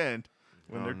at the end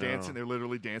when Oh, they're no. dancing. They're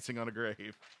literally dancing on a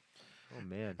grave Oh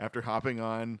man. after hopping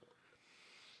on.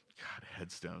 God,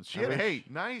 headstones. She I had, wish- hey,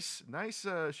 nice.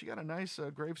 She got a nice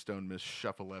gravestone, Miss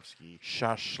Shashlevsky.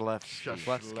 Shufalevsky.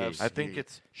 Shashlevsky. I think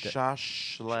it's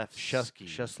Shashlevsky.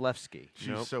 Shuslevsky. She's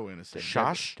Nope. so innocent.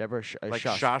 Shosh? Deborah Like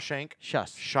Shush. Shawshank?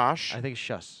 Shush. Shosh? I think it's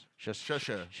Shush.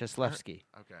 Shusha. Shuslevsky.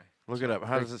 Okay. Look it up.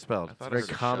 How is it spelled? I thought I Very heard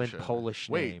a common Shusha. Polish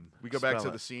Wait, name. we go back Spell to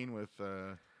it. the scene with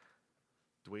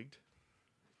Dwigged.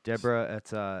 Deborah,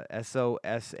 it's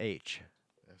S-O-S-H.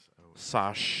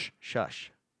 Sash.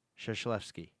 Shush.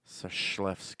 Shuslevsky.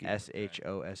 Sashlevsky.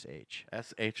 S-H-O-S-H.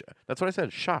 S-H. That's what I said.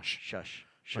 Shosh. Shush.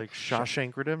 Like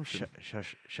Shawshank Redemption.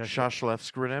 Shush.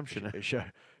 Shashlev's Redemption.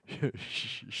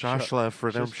 Shashlev's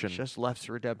Redemption. Shuslev's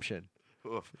Redemption.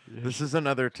 Oof. This is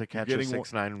another To Catch a getting wa-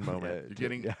 6-9 moment. You're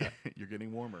getting you're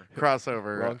getting warmer.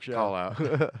 Crossover Wrong show. call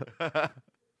out.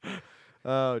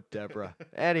 Oh, Deborah.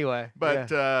 Anyway. But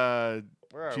Where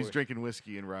are she's we? drinking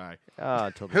whiskey and rye.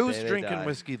 Till the Who's day they drinking die.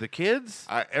 whiskey? The kids?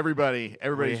 Everybody's We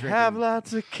drinking. have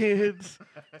lots of kids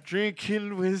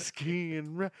drinking whiskey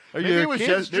and Are Maybe your it was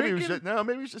kids just maybe it was drinking? just, no,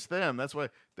 maybe it's just them. That's why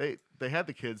they had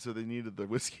the kids, so they needed the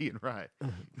whiskey and rye.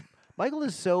 Michael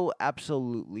is so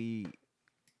absolutely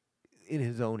in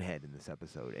his own head in this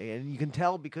episode, and you can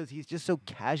tell because he's just so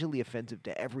casually offensive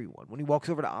to everyone. When he walks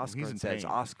over to Oscar He's in and says,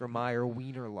 pain. "Oscar Mayer,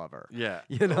 wiener lover," Yeah.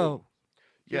 you know,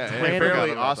 Yeah, Just and random- apparently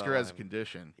Forgot about Oscar that has a line.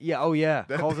 condition. yeah, oh yeah,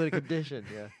 calls it a condition,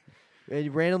 yeah,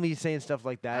 and randomly saying stuff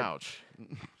like that. Ouch.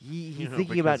 He's You know,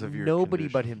 thinking because about of your nobody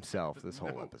but condition. himself this whole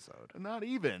No. episode. Not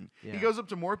even. Yeah. He goes up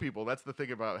to more people. That's the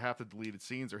thing about half the deleted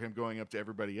scenes are him going up to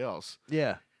everybody else.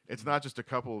 Yeah, It's not just a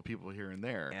couple of people here and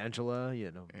there. Angela, you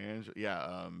know, And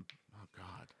oh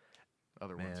God,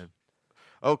 other ones. man.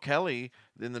 Oh, Kelly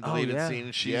in the Oh, deleted yeah.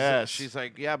 scene. Yes. She's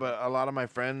like, yeah, but a lot of my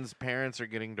friends' parents are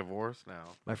getting divorced now.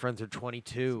 My friends are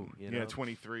 22. You know? Yeah,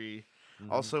 23.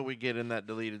 Also, we get in that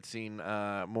deleted scene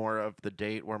more of the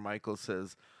date where Michael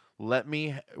says, "Let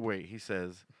me wait." He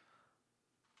says,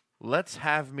 "Let's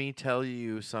have me tell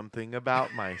you something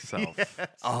about myself."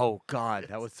 Oh God,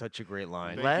 that was such a great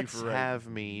line. Thank you Let's for writing. have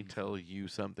me tell you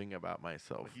something about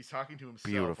myself. Like he's talking to himself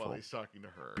Beautiful. while he's talking to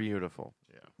her. Beautiful.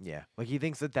 Yeah, like he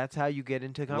thinks that that's how you get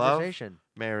into Love, conversation.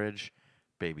 marriage,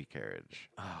 baby carriage.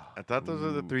 Oh, I thought those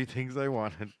are the ooh. 3 things I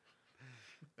wanted.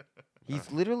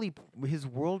 He's literally his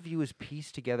worldview is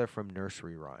pieced together from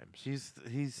nursery rhymes. He's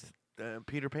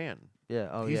Peter Pan. Yeah.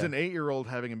 Oh He's yeah. an 8-year-old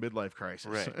having a midlife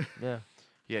crisis. Right.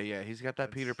 yeah. Yeah. He's got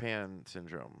that That's- Peter Pan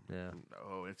syndrome. Yeah.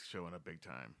 Oh, it's showing up big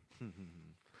time.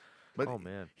 But Oh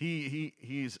man. he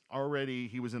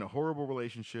was in a horrible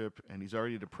relationship and he's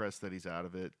already depressed that he's out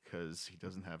of it because he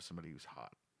doesn't have somebody who's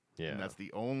hot. Yeah. And that's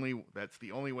the only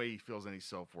way he feels any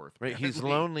self-worth. Right. He's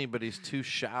apparently. lonely, but he's too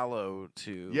shallow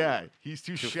to. Yeah, he's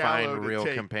too to shallow find to real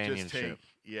take, companionship. Just take,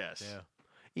 yes. Yeah.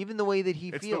 Even the way that he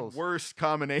It's feels, the worst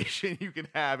combination you can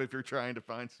have if you're trying to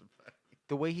find somebody.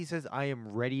 the way he says, "I am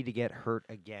ready to get hurt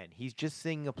again." He's just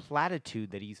saying a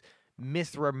platitude that he's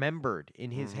misremembered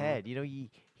in his head. You know,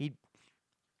 he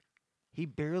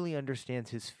barely understands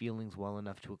his feelings well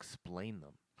enough to explain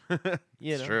them.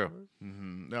 You It's know? true.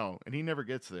 Mm-hmm. No, and he never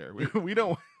gets there. We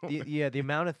don't. The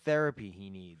amount of therapy he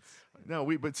needs. No,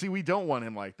 we don't want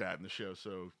him like that in the show.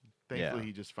 So thankfully, Yeah.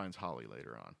 he just finds Holly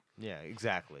later on. Yeah,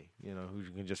 exactly. You know, who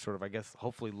can just sort of, I guess,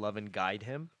 hopefully love and guide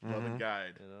him. Love and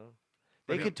guide. You know,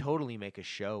 But they him- could totally make a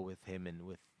show with him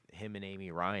and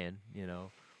Amy Ryan. You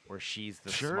know, where she's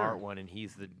the Sure. smart one and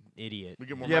he's the idiot. We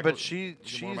get more Yeah, Michael- but we get more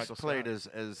she's Michael played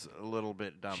Scott. as a little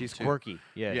bit dumb. She's too. quirky.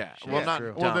 Yeah. Yeah. she- Well, that's not true.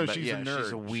 dumb, Well, no, but she's a yeah, nerd. She's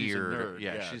She's a a weird. nerd,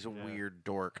 Yeah, yeah. she's a Yeah. weird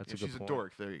dork. That's a She's good a point.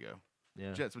 dork. There you go.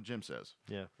 Yeah. That's what Jim says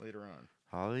Yeah. later on.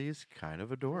 Holly's kind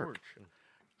of a dork.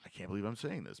 I can't believe I'm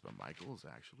saying this, but Michael is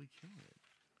actually killing it.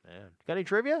 Man. Got any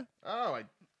trivia? Oh,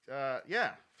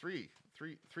 yeah, three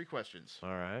questions. All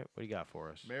right. What do you got for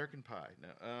us? American Pie.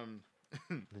 No,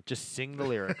 Just sing the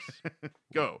lyrics.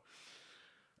 go.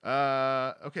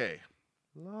 Okay.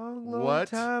 long What?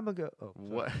 time ago. Oh,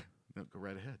 What? No, go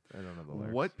right ahead. I don't know the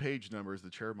lyrics. What page number is the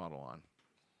chair model on?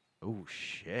 Oh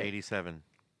shit. 87.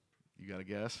 You got a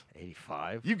guess?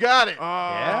 85. You got it.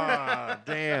 Ah,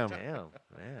 damn. Damn,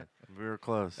 man. We were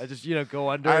close. I just go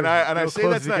under. And I go say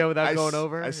close that's again not without I going s-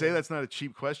 over. I say that's not a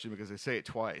cheap question because I say it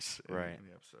twice in Right.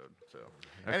 the episode. So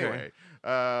Okay. anyway,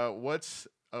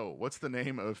 what's the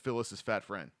name of Phyllis's fat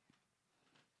friend?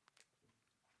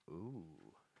 Ooh,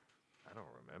 I don't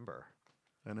remember.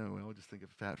 I know we all just think of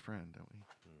fat friend, don't we?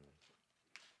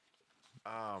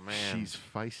 Oh man. She's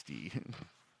feisty.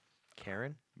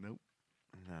 Karen? Nope.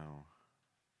 No.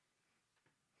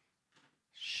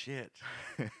 Shit.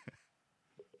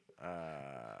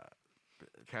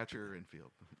 Catch her in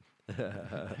field.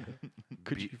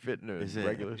 Could you fit in a is it-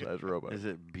 regular size robot? Is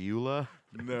it Beulah?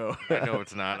 No. I know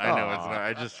it's not. I know it's not.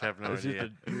 I just have no It's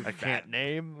idea. just a I can't.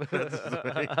 name.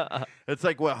 It's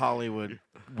like what Hollywood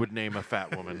would name a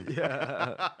fat woman.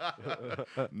 Yeah.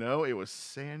 No, it was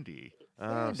Sandy.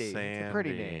 Oh, Sandy. Sandy. It's a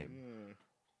pretty name.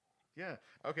 Yeah.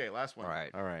 Okay, last one. All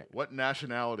right. All right. What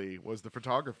nationality was the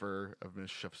photographer of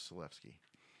Miss Shevsevsky?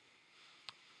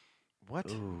 What?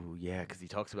 Ooh, yeah, because he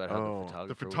talks about how Oh.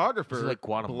 the The photographer. photographer, Is it like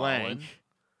Guatemalan? blank.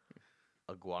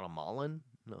 A Guatemalan?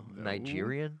 No. No.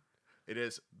 Nigerian? It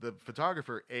is the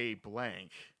photographer A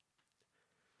blank.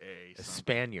 A A something.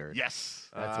 Spaniard. Yes.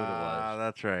 That's what it was.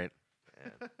 That's right.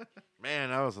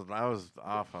 Man, I was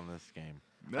off on this game.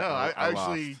 No, I I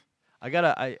actually lost. I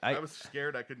gotta. I was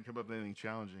scared I couldn't come up with anything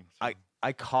challenging. so-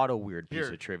 I caught a weird piece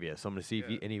Here. of trivia, so I'm gonna see if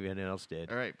Yeah. anyone else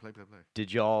did. All right, play.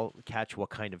 Did y'all catch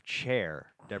what kind of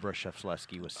chair Deborah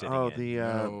Shevsevsky was sitting Oh,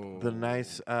 in? the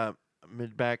nice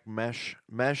mid back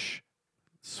mesh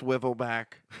swivel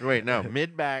back. Wait, no,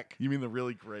 mid back. You mean the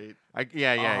really great?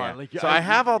 Yeah. like, So I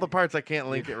have all the parts. I can't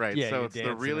link it right. yeah, so you're it's the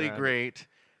dancing really around it. great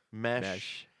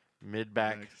mesh mid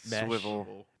back Mesh.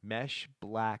 swivel. Mesh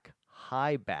black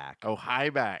high back Oh, high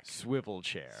back swivel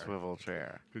chair. swivel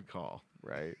chair. Good call.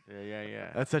 Right.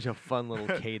 Yeah. That's such a fun little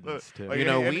cadence too. Like, You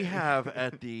know, and- we have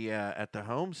at the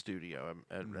home studio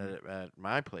at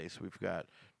my place, we've got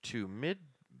 2 mid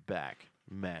back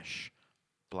mesh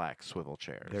black swivel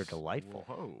chairs. They're delightful.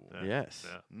 Whoa. Yes.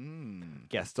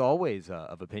 Guests always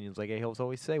of opinions like A-Hills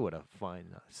always say what a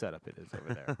fine setup it is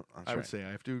over there. That's I would right. say I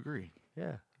have to agree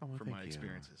Yeah. Oh, well, from thank my you.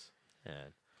 experiences.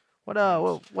 And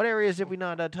what areas did we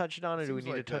not touch on, or do we Seems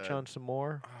need like, to touch on some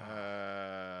more?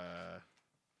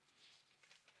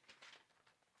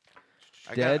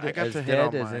 I Dead got as to hit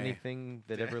all dead as my- anything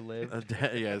that ever lived.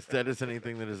 as dead as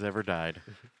anything that has ever died.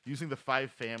 Using the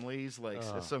 5 families like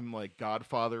Oh. some like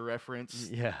Godfather reference.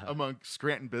 Yeah. Among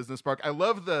Scranton Business Park. I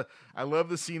love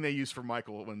the scene they use for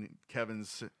Michael when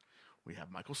Kevin's. We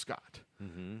have Michael Scott,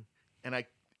 and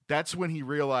that's when he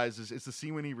realizes it's the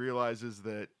scene when he realizes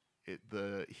that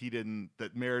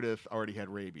that Meredith already had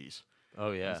rabies. Oh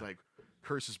yeah. He's like,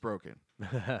 curse is broken,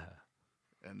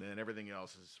 and then everything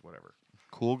else is whatever.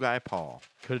 Cool guy Paul.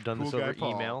 Could have done this Cool guy over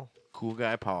Paul. email. Cool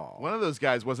guy Paul. One of those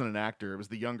guys wasn't an actor; it was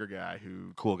the younger guy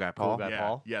who. Cool guy Paul. guy yeah,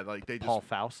 Paul? Yeah, like they Paul just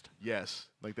Faust. yes,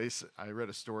 like I read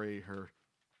a story,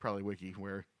 probably wiki,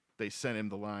 where they sent him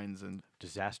the lines and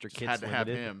Disaster just Kits had to have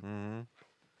Limited. him. Mm-hmm.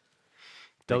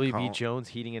 W.B. call- Jones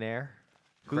Heating and Air.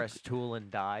 Press Tool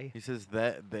and Die. He says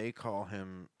that they call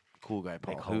him Cool Guy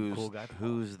Paul. call him Cool Guy Paul.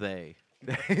 Who's they?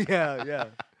 yeah.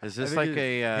 Is this think like it's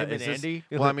a? him and is this, Andy?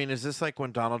 well, I mean, is this like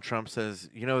when Donald Trump says,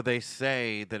 they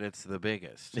say that it's the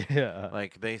biggest? Yeah.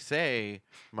 Like they say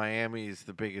Miami's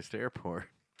the biggest airport.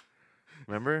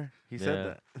 Remember he said Yeah.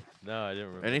 that. No, I didn't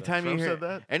remember. Anytime Trump you hear said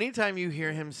that? anytime you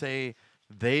hear him say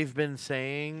they've been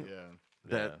saying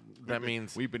Yeah, that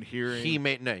means we've been hearing. he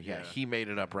made Yeah. he made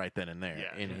it up right then and there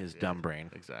Yeah, in yeah, his yeah. dumb brain.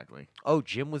 Exactly. Oh,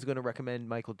 Jim was going to recommend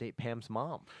Michael date Pam's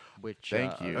mom, which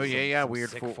Thank you. Oh yeah, some weird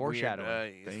sick fo-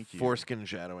 foreshadowing. weird, Thank you. Foreskin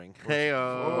shadowing. Hey,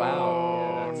 oh,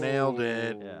 Wow. Yeah, nailed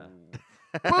it. Yeah,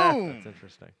 Boom. that's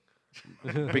interesting.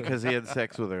 Because he had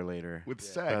sex with her later. With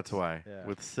sex. That's why. Yeah.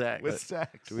 With sex. With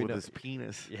sex. With know- his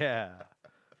penis. Yeah,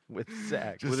 with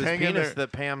sex. Just With his hang in penis there.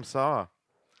 that Pam saw.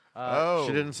 Oh,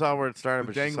 She didn't saw where it started,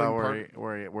 The but she saw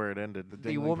dangling where it ended. the the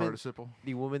dangling woman- participle.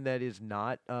 The woman that is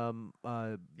not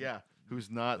Yeah, who's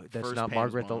not? that's first not Pam's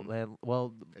Margaret mom. the land.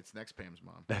 Well, It's next Pam's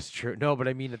mom. that's true. No, but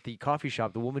I mean at the coffee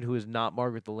shop, the woman who is not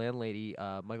Margaret the landlady,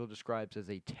 Michael describes as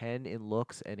a 10 in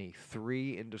looks and a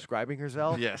 3 in describing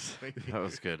herself. Yes, that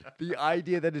was good. The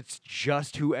idea that it's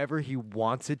just whoever he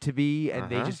wants it to be, and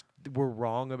they Uh-huh. just were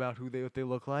wrong about what they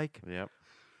look like. Yep.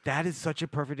 That is such a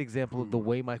perfect example of the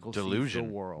way Michael sees Delusion.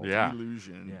 the world. Yeah.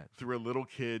 Illusion Yeah. through a little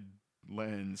kid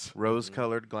lens.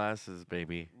 Rose-colored glasses,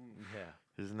 baby.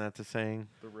 Yeah. Isn't that the saying?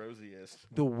 The rosiest.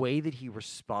 The way that he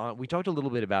responds, we talked a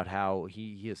little bit about how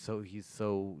he's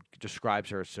so describes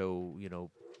her so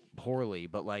poorly,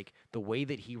 but like the way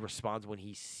that he responds when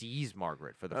he sees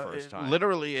Margaret for the first time.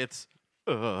 Literally, it's.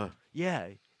 Yeah,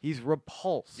 he's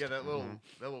repulsed. Yeah, that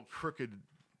little crooked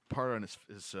part on his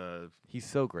He's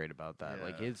so great about that.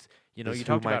 Like Yeah. his, you Is you who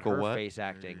talked about Michael her what? face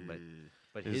acting,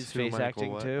 but Is his who face Michael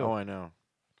acting what? too. Oh, I know.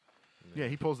 yeah,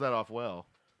 he pulls that off well,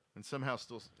 and somehow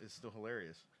it's still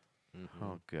hilarious.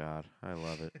 Oh God, I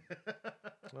love it.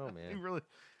 Oh He man, really,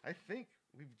 I think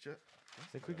we've just. I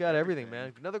think we got everything,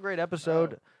 man. Another great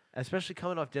episode. Especially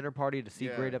coming off Dinner Party to see a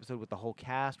Yeah. great episode with the whole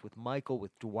cast, with Michael,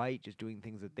 with Dwight, just doing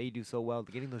things that they do so well,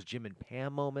 getting those Jim and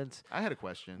Pam moments, I had a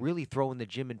question. really throwing the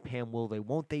Jim and Pam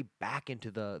won't they back into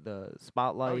the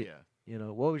spotlight? Oh yeah. You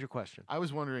know, what was your question? I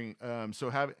was wondering. So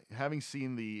having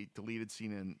seen the deleted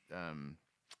scene in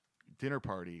Dinner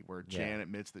Party where Yeah. Jan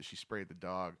admits that she sprayed the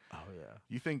dog, Oh yeah,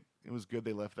 you think it was good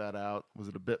they left that out? Was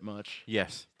it a bit much?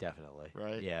 Yes. definitely.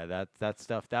 Right. Yeah, that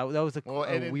stuff. That was a, Well, a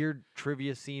and it- weird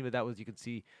trivia scene, but that was you could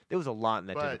see there was a lot in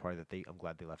that Dinner But- Party that I'm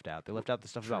glad they left out. They left out the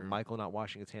stuff about True. Michael not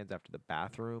washing his hands after the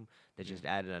bathroom. That just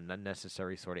added an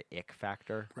unnecessary sort of ick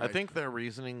factor. I think their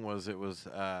reasoning was it was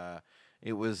the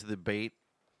bait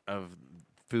of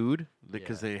food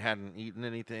because they hadn't eaten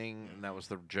anything, and that was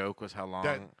the joke was how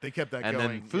long. They kept that and going.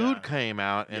 then food yeah. came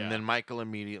out, and Yeah. then Michael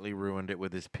immediately ruined it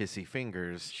with his pissy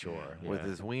fingers, Sure. with yeah.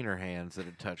 his wiener hands that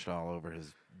had touched all over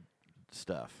his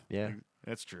stuff. Yeah.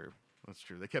 That's true. That's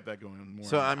true. They kept that going more.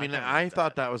 So and I mean, kinda I like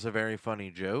thought that was a very funny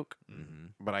joke, Mm-hmm.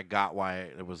 but I got why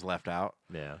it was left out.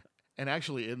 Yeah. And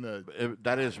actually, in the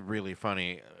That is really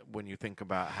funny when you think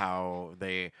about how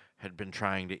they had been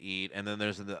trying to eat, and then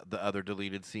there's the other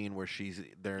deleted scene where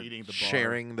they're Eating the bar.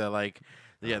 sharing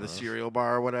the cereal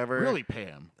bar or whatever. really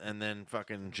Pam. And then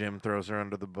fucking Jim throws her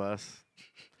under the bus.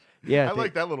 Yeah. I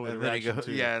like that little And then he interaction goes,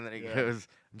 too. yeah, and then he goes,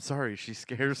 "I'm sorry, she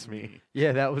scares me."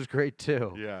 Yeah, that was great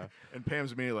too. Yeah. And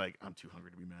Pam's me like, I'm too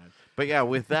hungry to be mad. But yeah,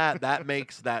 with that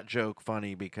makes that joke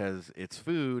funny because it's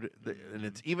food, and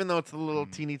it's even though it's a little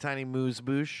teeny tiny moose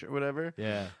bouche or whatever.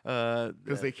 Yeah.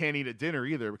 Because they can't eat at dinner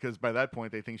either, because by that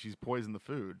point they think she's poisoned the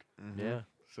food. Yeah.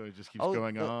 So it just keeps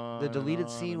going on. The deleted and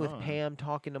on scene and with on. Pam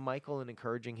talking to Michael and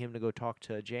encouraging him to go talk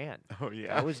to Jan. Oh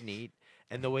yeah. That was neat.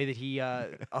 And the way that he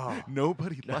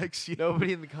Nobody likes you.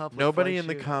 nobody in the complex Nobody likes in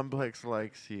the you. complex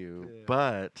likes you, Yeah.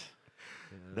 but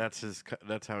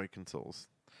that's how he consoles,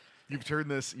 You've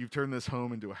turned this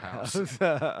home into a house.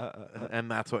 and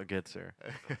that's what gets her.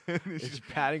 It's Just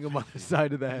patting him on the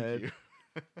side of the head.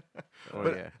 Oh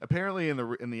But yeah. apparently,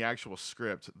 in the actual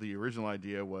script, the original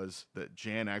idea was that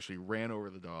Jan actually ran over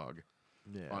the dog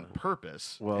on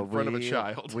purpose in front of a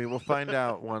child. We will find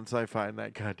out once I find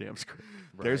that goddamn script.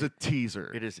 There's a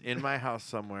teaser. It is in my house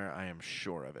somewhere. I am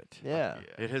sure of it. Yeah.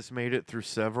 Yeah. It has made it through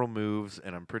several moves,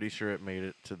 and I'm pretty sure it made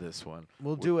it to this one,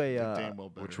 We'll do a Damn well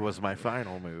better. which was my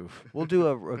final move. we'll do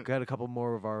got a couple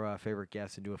more of our favorite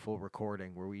guests and do a full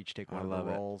recording where we each take one I of love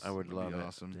the it. roles. I would That'd love be it.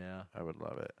 awesome. Yeah, I would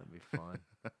love it. that'd be fun.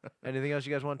 Anything else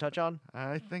you guys want to touch on?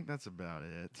 I think that's about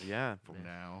it. Yeah. For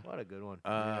now. What a good one.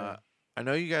 I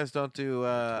know you guys don't do.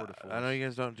 Tour de I know you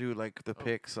guys don't do like the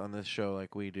picks on this show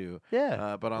like we do.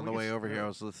 Yeah. But on we the can way s- over here, yeah. I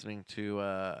was listening to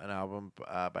an album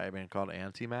by a band called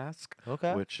Anti-Mask,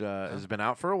 Okay. which has been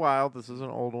out for a while. This is an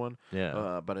old one.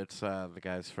 Yeah. But it's the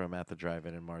guys from At the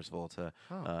Drive-In in Mars Volta.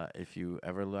 Oh. If you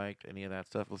ever liked any of that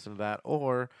stuff, listen to that,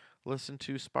 or listen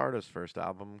to Sparta's first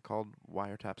album called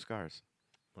Wiretap Scars.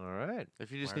 All right.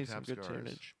 If you just need some Wiretap good Scars.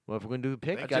 tunage. Well, if we're gonna do a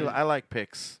pick, I like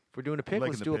picks. if we're doing a pick, Liking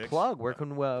let's the do a picks. plug. Where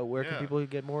can Yeah. people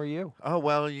get more of you? Oh,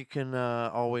 well, you can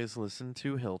always listen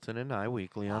to Hilton and I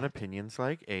weekly on Opinions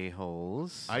Like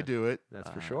A-Holes. I do it. That's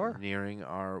for sure. Nearing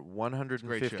our great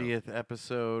 150th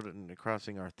episode and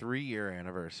crossing our 3-year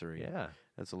anniversary. Yeah.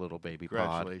 That's a little baby pod.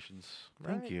 Congratulations.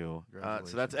 Thank Right. you. So that's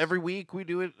Congratulations. every week we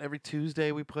do it. Every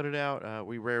Tuesday we put it out.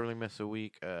 We rarely miss a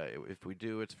week. If we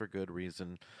do, it's for good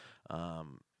reason.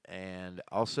 And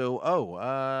also,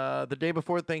 the day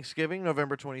before Thanksgiving,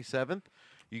 November 27th,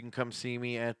 you can come see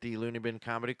me at the Looney Bin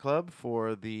Comedy Club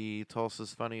for the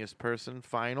Tulsa's Funniest Person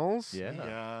Finals.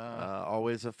 Yeah.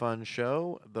 Always a fun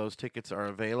show. Those tickets are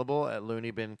available at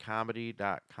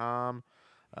looneybincomedy.com.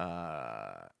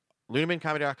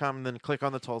 LooneyBinComedy.com, and then click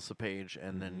on the Tulsa page,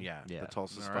 and then Yeah. the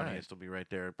Tulsa's All right. Funniest will be right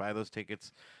there. Buy those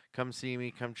tickets. Come see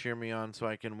me. Come cheer me on, so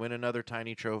I can win another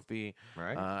tiny trophy,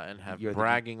 Right. and have You're the-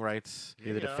 bragging rights.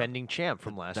 You're the Yeah. defending champ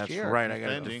from last That's year. right. I got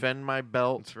to Defending. defend my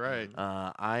belt. That's right.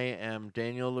 I am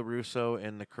Daniel LaRusso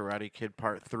in the Karate Kid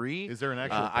Part 3. Is there an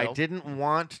actual I belt? didn't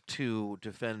want to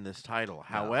defend this title.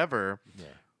 However, Yeah.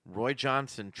 Roy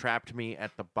Johnson trapped me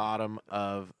at the bottom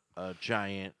of a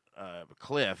giant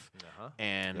cliff Uh-huh.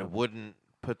 and wouldn't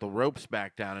put the ropes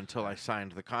back down until I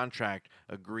signed the contract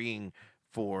agreeing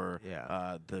for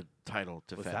the title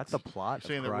defense. Was that the plot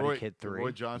Saying of that Karate Kid Roy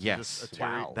 3? Johnson's Yes. just a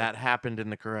Terry. Wow. That happened in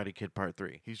the Karate Kid Part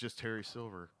 3. He's just Terry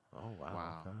Silver. Oh, wow.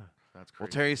 Wow. Okay. That's crazy. Well,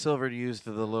 Terry Silver used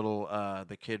the little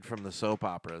the kid from the soap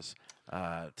operas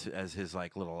as his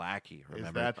like little lackey. Remember?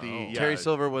 Is that the Terry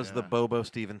Silver was the Bobo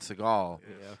Steven Seagal.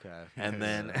 Yeah, okay. And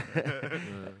then,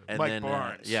 and Mike then,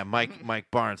 Barnes.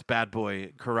 Mike Barnes, bad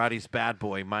boy, karate's bad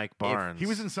boy, Mike Barnes. He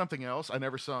was in something else. I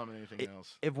never saw him in anything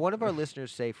else. If one of our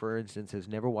listeners, say for instance, has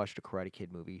never watched a Karate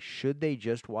Kid movie, should they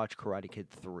just watch Karate Kid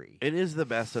 3? It is the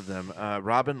best of them.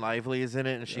 Robin Lively is in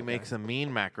it, and she makes a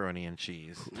mean macaroni and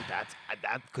cheese.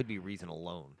 That could be reason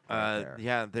alone. Right there.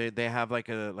 Yeah, they have like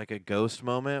a ghost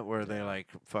moment where they like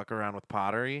fuck around with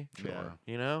pottery. Sure.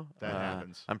 You know That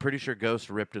happens. I'm pretty sure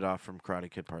Ghost ripped it off from Karate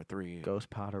Kid Part 3.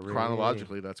 Ghost pottery.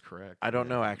 Chronologically, that's correct. I don't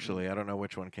know actually. I don't know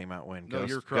which one came out when. No,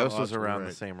 you're Ghost was chronologically around the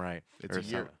right. same right. It's or a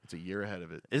year. something. It's a year ahead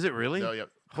of it. Is it really? No, yep.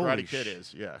 Holy Karate Kid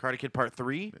is. Yeah. Karate Kid Part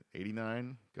 3?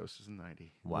 89. Ghost is in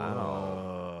 90.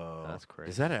 Wow. That's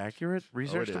crazy. Is that accurate?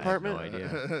 Research it is. department? I have no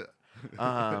idea.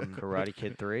 Karate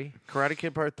Kid 3? Karate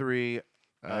Kid Part 3.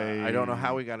 I don't know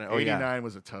how we got it. Oh, 89 yeah.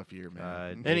 was a tough year,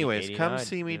 man. Anyways, come 89,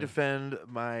 see me yeah. defend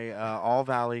my All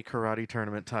Valley Karate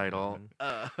Tournament title.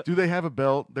 Do they have a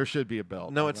belt? There should be a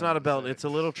belt. No, it's not a belt. It's a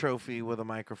little trophy with a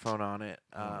microphone on it.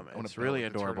 want a It's belt really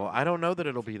at the adorable. tournament. I don't know that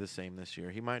it'll be the same this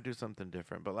year. He might do something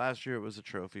different. But last year it was a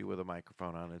trophy with a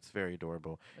microphone on it. It's very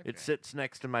adorable. It sits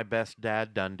next to my best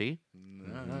dad, Dundee.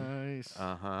 Nice.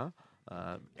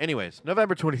 Anyways,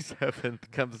 November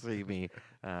 27th, come see me.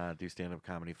 Do stand-up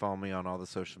comedy. Follow me on all the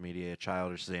social media.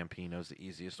 Childish Zampino is the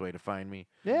easiest way to find me.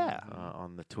 Yeah.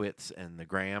 On the twits and the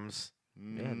grams.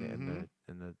 Yeah, and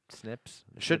the snips.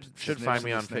 Should Snips find and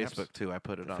me the on snaps. Facebook too. I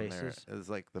put it The on faces. there as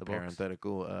like the The books.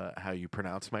 parenthetical how you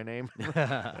pronounce my name. That's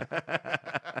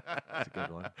a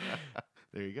good one.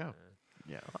 There you go.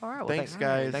 Yeah. All right. Well, Thanks,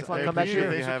 guys. Thanks for I coming back appreciate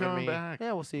here. you Thanks for having coming me. back.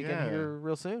 Yeah, we'll see you again Yeah. here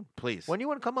real soon. Please. When do you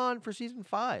want to come on for season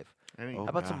 5? Any- Oh, How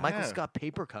about some God. Michael Yeah. Scott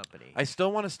Paper Company? I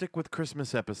still want to stick with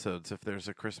Christmas episodes. If there's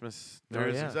a Christmas, Oh, there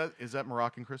is. yeah. Is that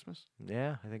Moroccan Christmas?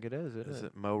 Yeah, I think it is. Is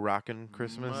it Mo Rockin'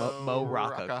 Christmas? Mo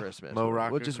Rocca Rocca. Christmas. Mo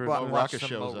Rocca We'll just Christmas. watch Mo Rocca some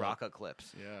shows Mo up. Rocca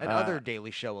clips. Yeah. And other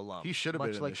Daily Show alums. He should have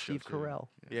much been in like this show, Steve too. Carell.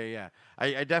 Yeah.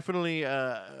 I definitely,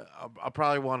 I'll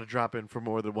probably want to drop in for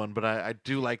more than one, but I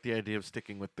do like the idea of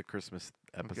sticking with the Christmas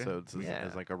episodes Yeah.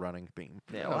 as like a running theme.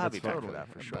 Yeah, we'll have you that's back for totally- that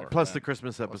for I'm sure. back. Plus, the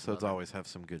Christmas episodes always have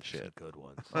some good shit. Good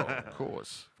ones. Oh, of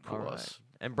course. Of All course. right.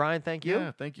 And Brian, thank you.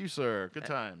 Yeah, thank you, sir. Good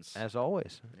times. As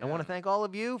always. I want Yeah. to thank all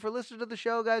of you for listening to the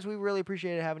show, guys. We really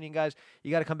appreciate having you guys.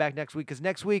 You got to come back next week because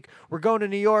next week we're going to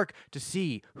New York to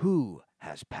see who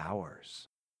has powers.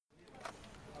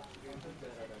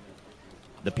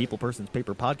 The People Person's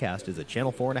Paper Podcast is a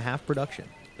Channel 4.5 production.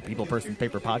 The People Person's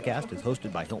Paper Podcast is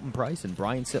hosted by Hilton Price and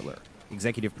Brian Sittler.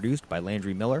 Executive produced by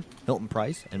Landry Miller, Hilton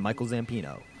Price, and Michael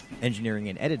Zampino. Engineering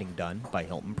and editing done by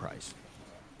Hilton Price.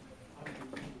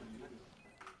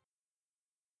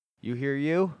 You hear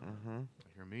you? Mm-hmm.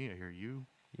 I hear me. I hear you.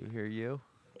 You hear you?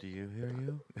 Do you hear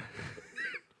you?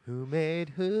 Who made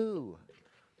who?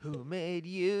 Who made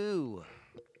you?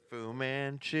 Fu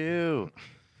Manchu.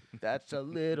 That's a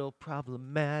little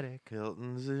problematic.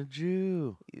 Hilton's a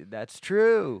Jew. That's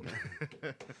true.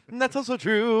 And that's also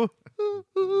true.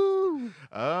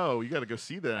 Oh, you got to go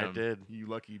see them. I did. You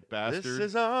lucky bastard. This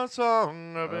is our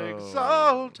song of Oh.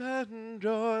 exalted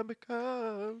joy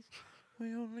because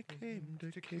we only came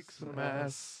to kick some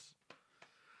ass.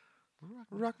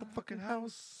 Rock the fucking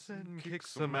house and kick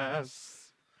some ass.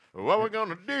 What we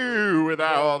gonna do with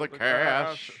all the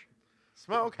cash?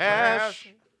 Smoke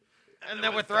hash and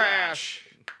then we thrash.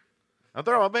 I'll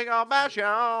throw a big old bash,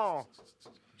 y'all.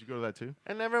 Did you go to that too?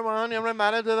 And everybody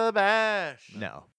to the bash. No.